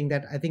that by saying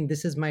that I think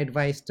this is my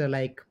advice to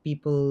like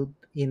people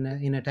in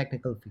a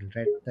technical field,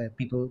 right? The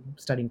people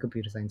studying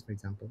computer science, for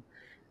example.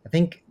 I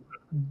think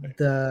Right.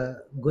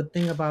 the good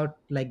thing about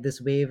like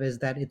this wave is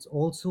that it's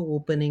also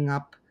opening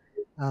up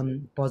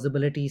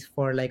possibilities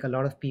for like a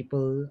lot of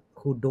people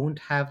who don't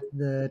have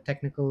the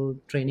technical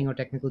training or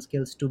technical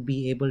skills to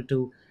be able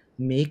to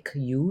make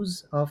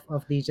use of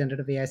these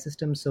generative AI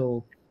systems.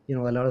 So a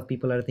lot of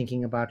people are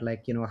thinking about,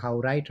 like, how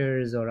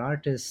writers or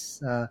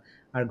artists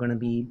are going to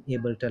be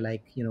able to,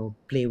 like,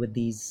 play with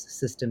these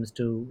systems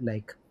to,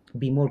 like,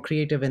 be more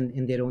creative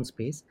in their own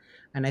space.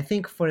 And I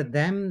think for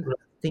them,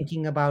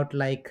 thinking about,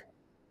 like,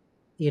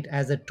 it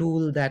as a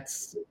tool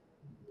that's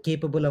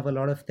capable of a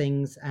lot of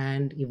things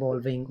and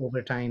evolving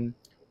over time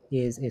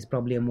is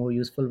probably a more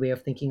useful way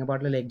of thinking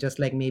about it. Like, just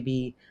like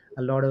maybe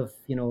a lot of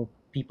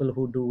people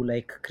who do,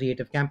 like,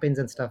 creative campaigns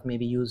and stuff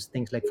maybe use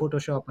things like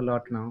Photoshop a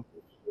lot now,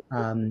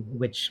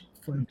 which,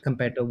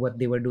 compared to what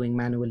they were doing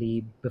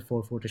manually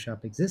before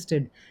Photoshop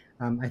existed.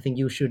 I think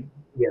you should,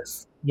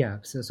 Yes. yeah.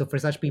 So for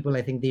such people,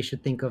 I think they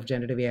should think of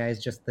generative AI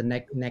as just the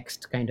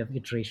next kind of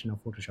iteration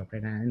of Photoshop,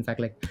 right? And in fact,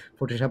 like,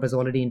 Photoshop has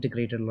already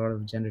integrated a lot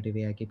of generative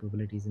AI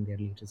capabilities in their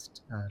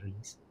latest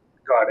release.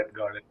 Got it.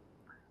 Got it.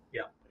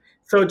 Yeah.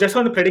 So just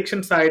on the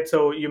prediction side,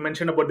 so you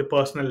mentioned about the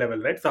personal level,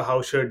 right? So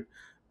how should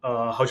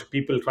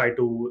people try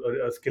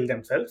to skill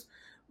themselves?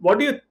 What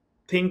do you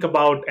think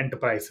about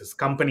enterprises,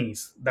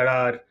 companies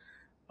uh,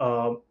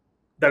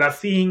 that are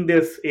seeing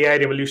this AI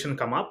revolution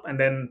come up, and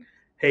then,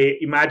 hey,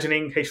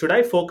 imagining, hey, should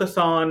I focus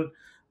on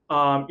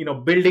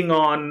building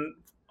on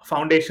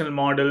foundational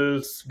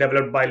models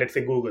developed by, let's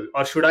say, Google,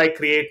 or should I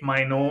create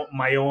my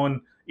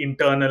own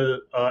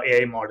internal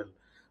AI model?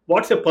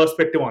 What's your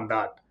perspective on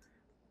that,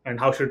 and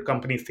how should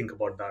companies think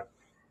about that?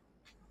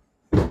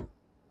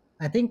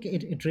 I think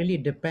it really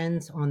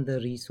depends on the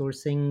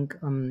resourcing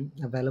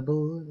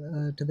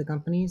available to the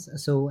companies.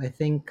 So I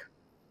think,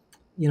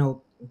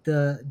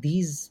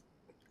 these,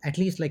 at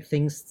least, like,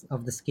 things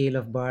of the scale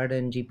of Bard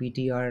and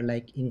GPT are,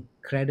 like,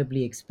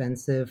 incredibly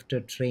expensive to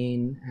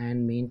train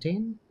and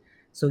maintain.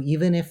 So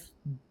even if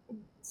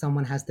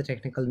someone has the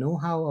technical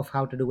know-how of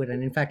how to do it,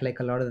 and in fact, like,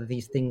 a lot of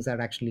these things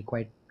are actually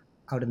quite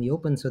out in the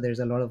open, so there's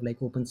a lot of,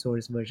 like, open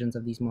source versions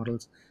of these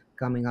models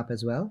coming up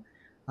as well.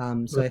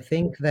 So I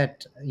think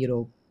that,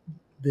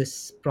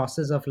 this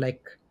process of,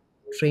 like,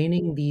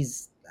 training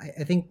these,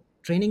 I think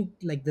training,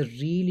 like, the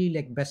really,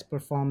 like, best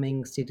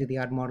performing state of the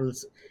art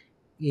models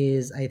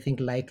is, I think,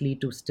 likely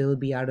to still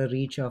be out of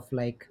reach of,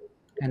 like,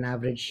 an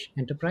average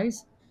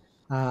enterprise.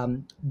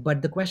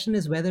 But the question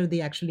is whether they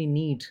actually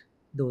need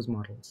those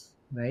models,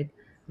 right?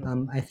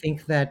 I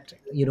think that,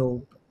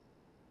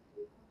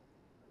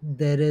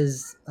 there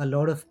is a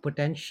lot of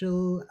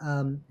potential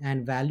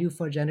and value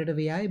for generative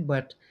AI,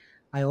 but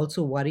I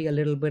also worry a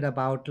little bit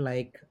about,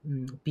 like,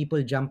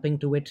 people jumping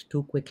to it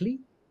too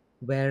quickly,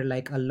 where,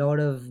 like, a lot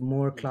of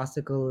more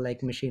classical,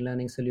 like, machine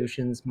learning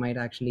solutions might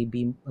actually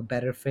be a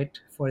better fit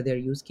for their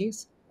use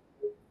case.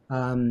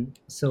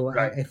 So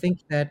Right. I think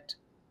that,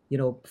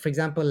 for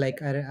example,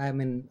 like, I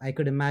mean, I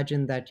could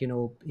imagine that,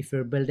 if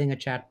you're building a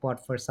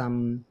chatbot for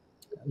some,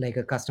 like,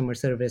 a customer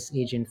service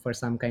agent for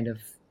some kind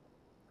of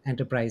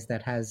enterprise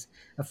that has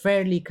a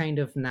fairly kind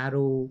of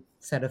narrow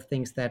set of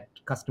things that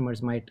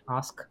customers might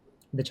ask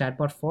the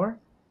chatbot for,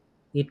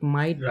 it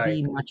might Right.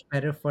 be much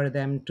better for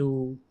them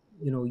to,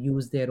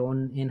 use their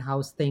own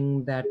in-house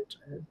thing that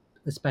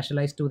is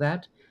specialized to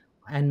that.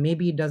 And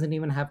maybe it doesn't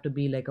even have to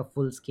be, like, a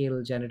full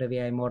scale generative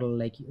AI model.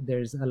 Like,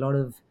 there's a lot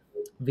of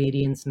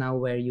variants now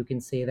where you can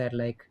say that,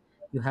 like,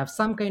 you have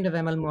some kind of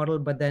ML model,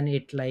 but then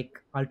it,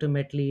 like,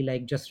 ultimately,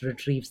 like, just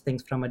retrieves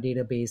things from a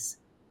database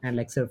and,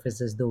 like,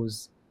 surfaces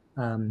those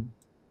um,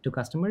 to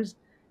customers.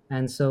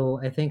 And so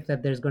I think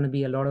that there's going to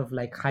be a lot of,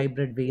 like,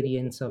 hybrid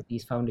variants of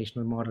these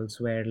foundational models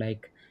where,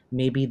 like,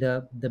 maybe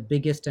the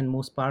biggest and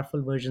most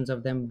powerful versions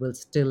of them will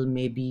still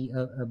maybe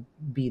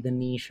be the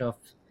niche of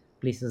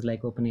places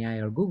like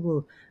OpenAI or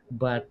Google,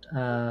 but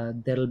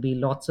there'll be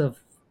lots of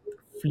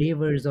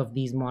flavors of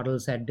these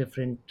models at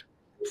different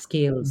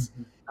scales,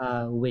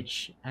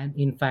 which, and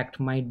in fact,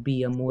 might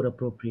be a more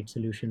appropriate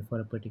solution for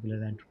a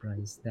particular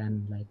enterprise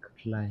than, like,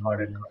 relying Got on,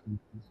 it. like,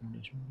 these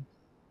foundation models.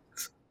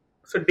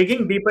 So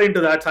digging deeper into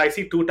that, so I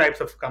see two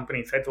types of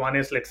companies, right? One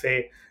is, let's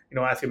say,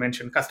 as you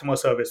mentioned, customer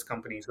service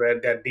companies,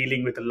 where they're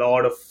dealing with a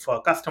lot of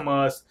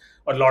customers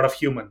or a lot of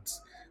humans,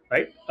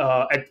 right,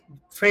 at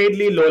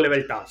fairly low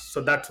level tasks.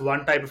 So that's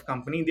one type of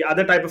company. The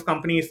other type of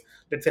companies,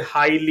 let's say,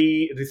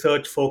 highly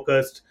research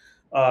focused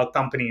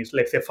companies,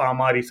 let's say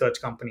pharma research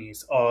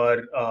companies,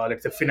 or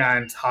let's say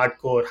finance,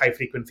 hardcore, high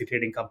frequency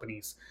trading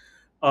companies.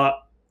 uh,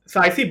 so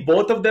I see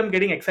both of them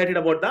getting excited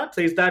about that.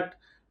 So is that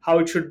how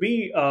it should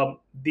be?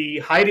 The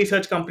high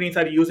research companies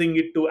are using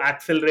it to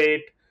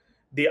accelerate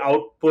the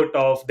output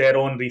of their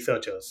own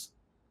researchers,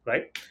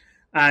 right?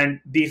 And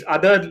these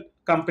other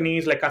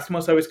companies, like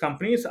customer service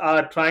companies,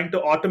 are trying to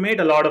automate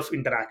a lot of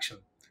interaction.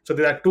 So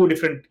there are two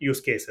different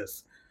use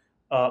cases.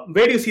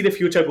 Where do you see the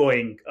future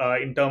going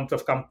in terms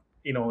of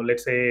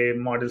let's say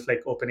models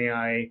like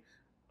OpenAI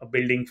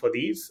building for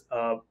these?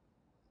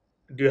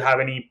 Do you have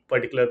any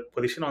particular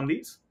position on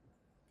these?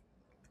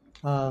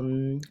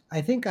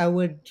 I think I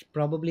would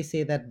probably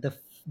say that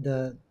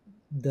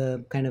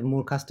the kind of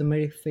more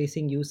customer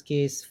facing use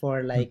case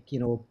for, like,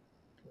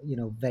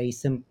 very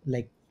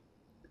like,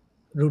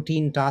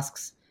 routine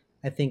tasks,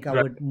 I think I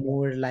Right. would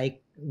more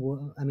like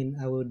I mean,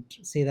 I would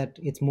say that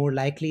it's more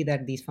likely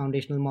that these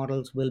foundational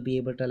models will be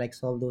able to, like,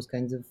 solve those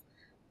kinds of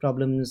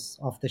problems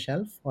off the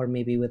shelf, or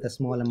maybe with a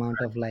small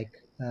amount of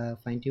like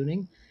fine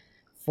tuning.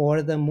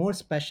 For the more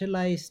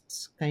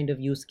specialized kind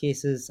of use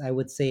cases, I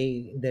would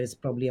say there's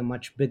probably a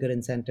much bigger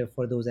incentive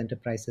for those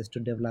enterprises to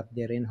develop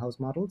their in-house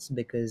models,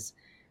 because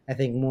I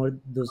think more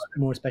those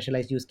more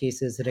specialized use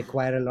cases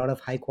require a lot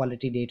of high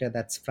quality data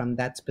that's from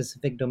that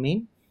specific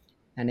domain,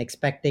 and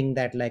expecting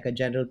that like a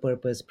general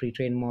purpose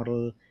pre-trained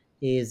model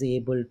is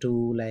able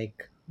to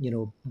like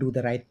do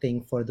the right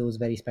thing for those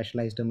very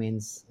specialized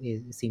domains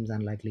seems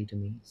unlikely to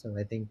me. So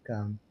I think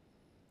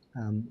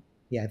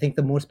yeah, I think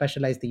the more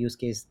specialized the use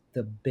case,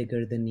 the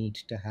bigger the need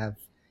to have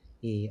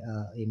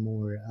a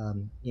more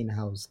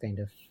in-house kind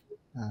of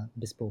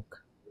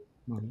bespoke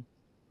model.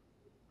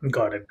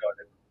 Got it. Got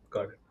it.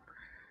 Got it.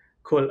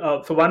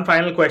 Cool. So one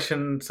final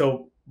question.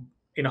 So,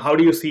 how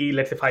do you see,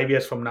 let's say, 5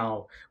 years from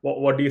now?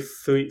 What do you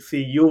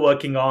see you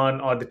working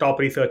on, or the top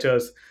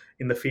researchers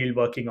in the field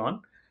working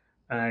on,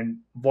 and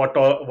what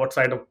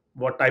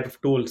type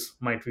of tools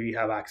might we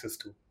have access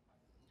to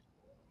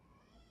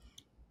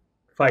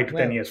 5 to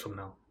 10 years Well, from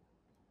now?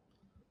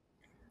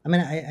 I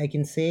mean, I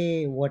can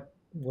say what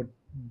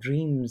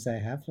dreams I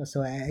have.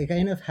 So I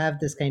kind of have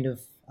this kind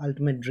of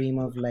ultimate dream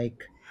of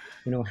like,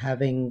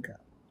 having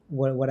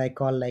what I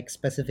call like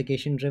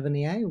specification driven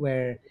AI,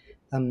 where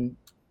um,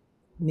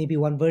 maybe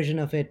one version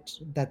of it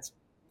that's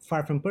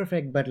far from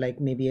perfect, but like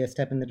maybe a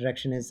step in the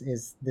direction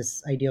is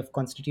this idea of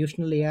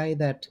constitutional AI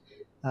that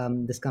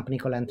this company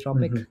called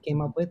Anthropic Hmm.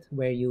 came up with,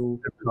 where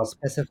you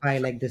specify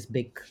like this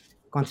big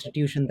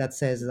constitution that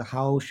says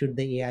how should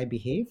the AI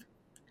behave,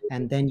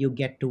 and then you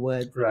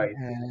Right.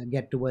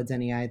 get towards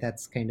an AI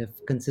that's kind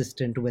of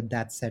consistent with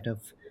that set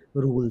of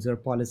rules or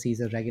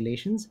policies or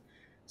regulations.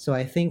 So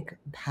I think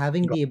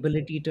having Got the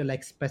ability to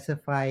like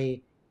specify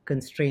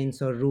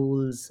constraints or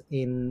rules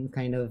in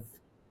kind of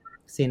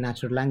say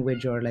natural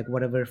language or like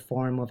whatever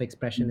form of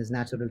expression is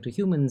natural to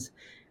humans,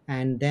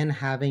 and then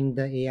having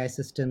the AI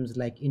systems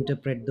like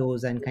interpret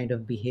those and kind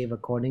of behave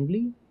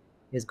accordingly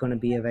is going to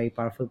be a very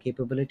powerful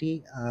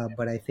capability.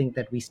 But I think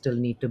that we still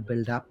need to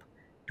build up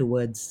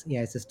towards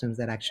AI systems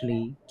that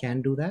actually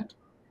can do that.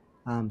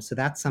 So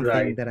that's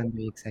something right. that I'm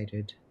very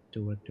excited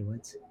to work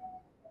towards.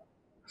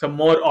 Some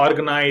more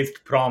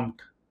organized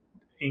prompt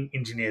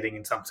engineering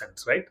in some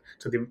sense, right?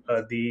 So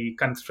the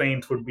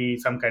constraint would be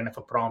some kind of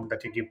a prompt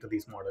that you give to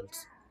these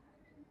models.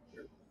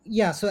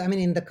 Yeah, so I mean,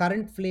 in the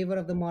current flavor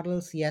of the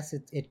models, yes,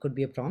 it could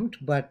be a prompt,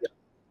 but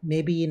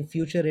maybe in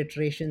future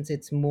iterations,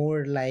 it's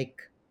more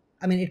like,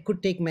 I mean, it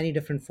could take many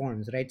different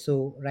forms, right?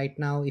 So right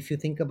now, if you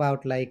think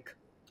about like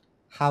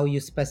how you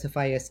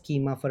specify a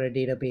schema for a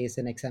database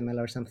in XML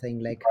or something,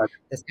 like Got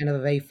there's kind of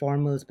a very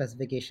formal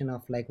specification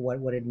of like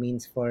what it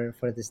means for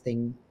this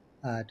thing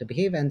to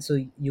behave. And so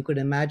you could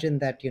imagine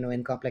that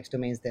in complex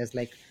domains there's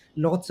like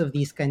lots of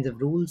these kinds of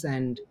rules,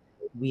 and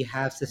we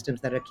have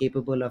systems that are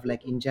capable of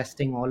like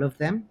ingesting all of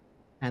them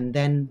and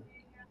then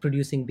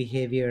producing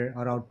behavior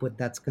or output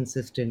that's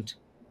consistent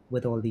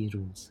with all these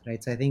rules,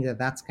 right? So I think that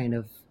that's kind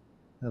of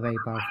a very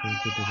powerful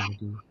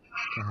capability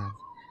to have.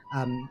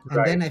 And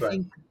then Right. I Right.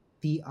 think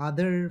the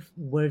other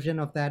version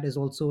of that is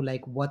also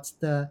like what's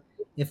the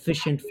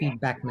efficient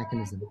feedback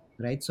mechanism,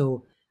 right?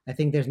 So I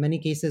think there's many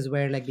cases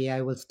where like the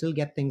AI will still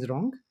get things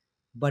wrong,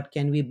 but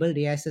can we build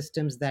AI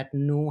systems that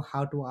know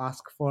how to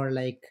ask for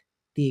like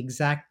the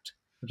exact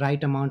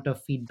right amount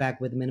of feedback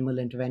with minimal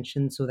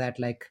intervention, so that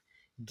like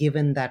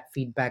given that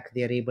feedback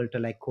they're able to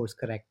like course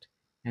correct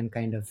and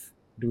kind of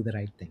do the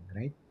right thing,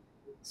 right?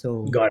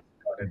 So Got it.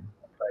 Got yeah. it.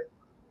 Right.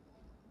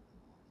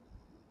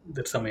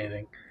 That's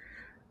amazing.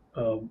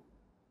 Um,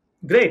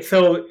 Great.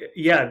 So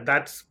yeah,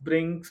 that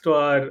brings to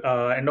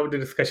our end of the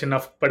discussion.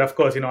 But of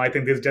course, I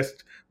think this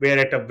just we're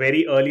at a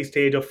very early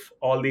stage of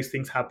all these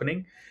things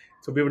happening.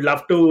 So we would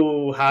love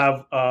to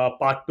have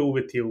part two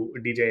with you,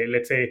 DJ.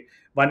 Let's say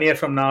 1 year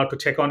from now to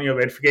check on your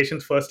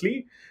verifications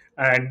firstly,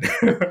 and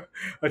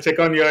check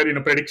on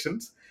your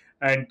predictions,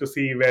 and to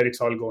see where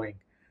it's all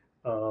going.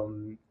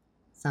 Um,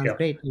 Sounds yeah.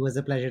 great. It was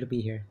a pleasure to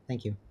be here.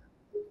 Thank you.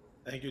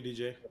 Thank you,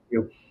 DJ. Thank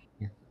you.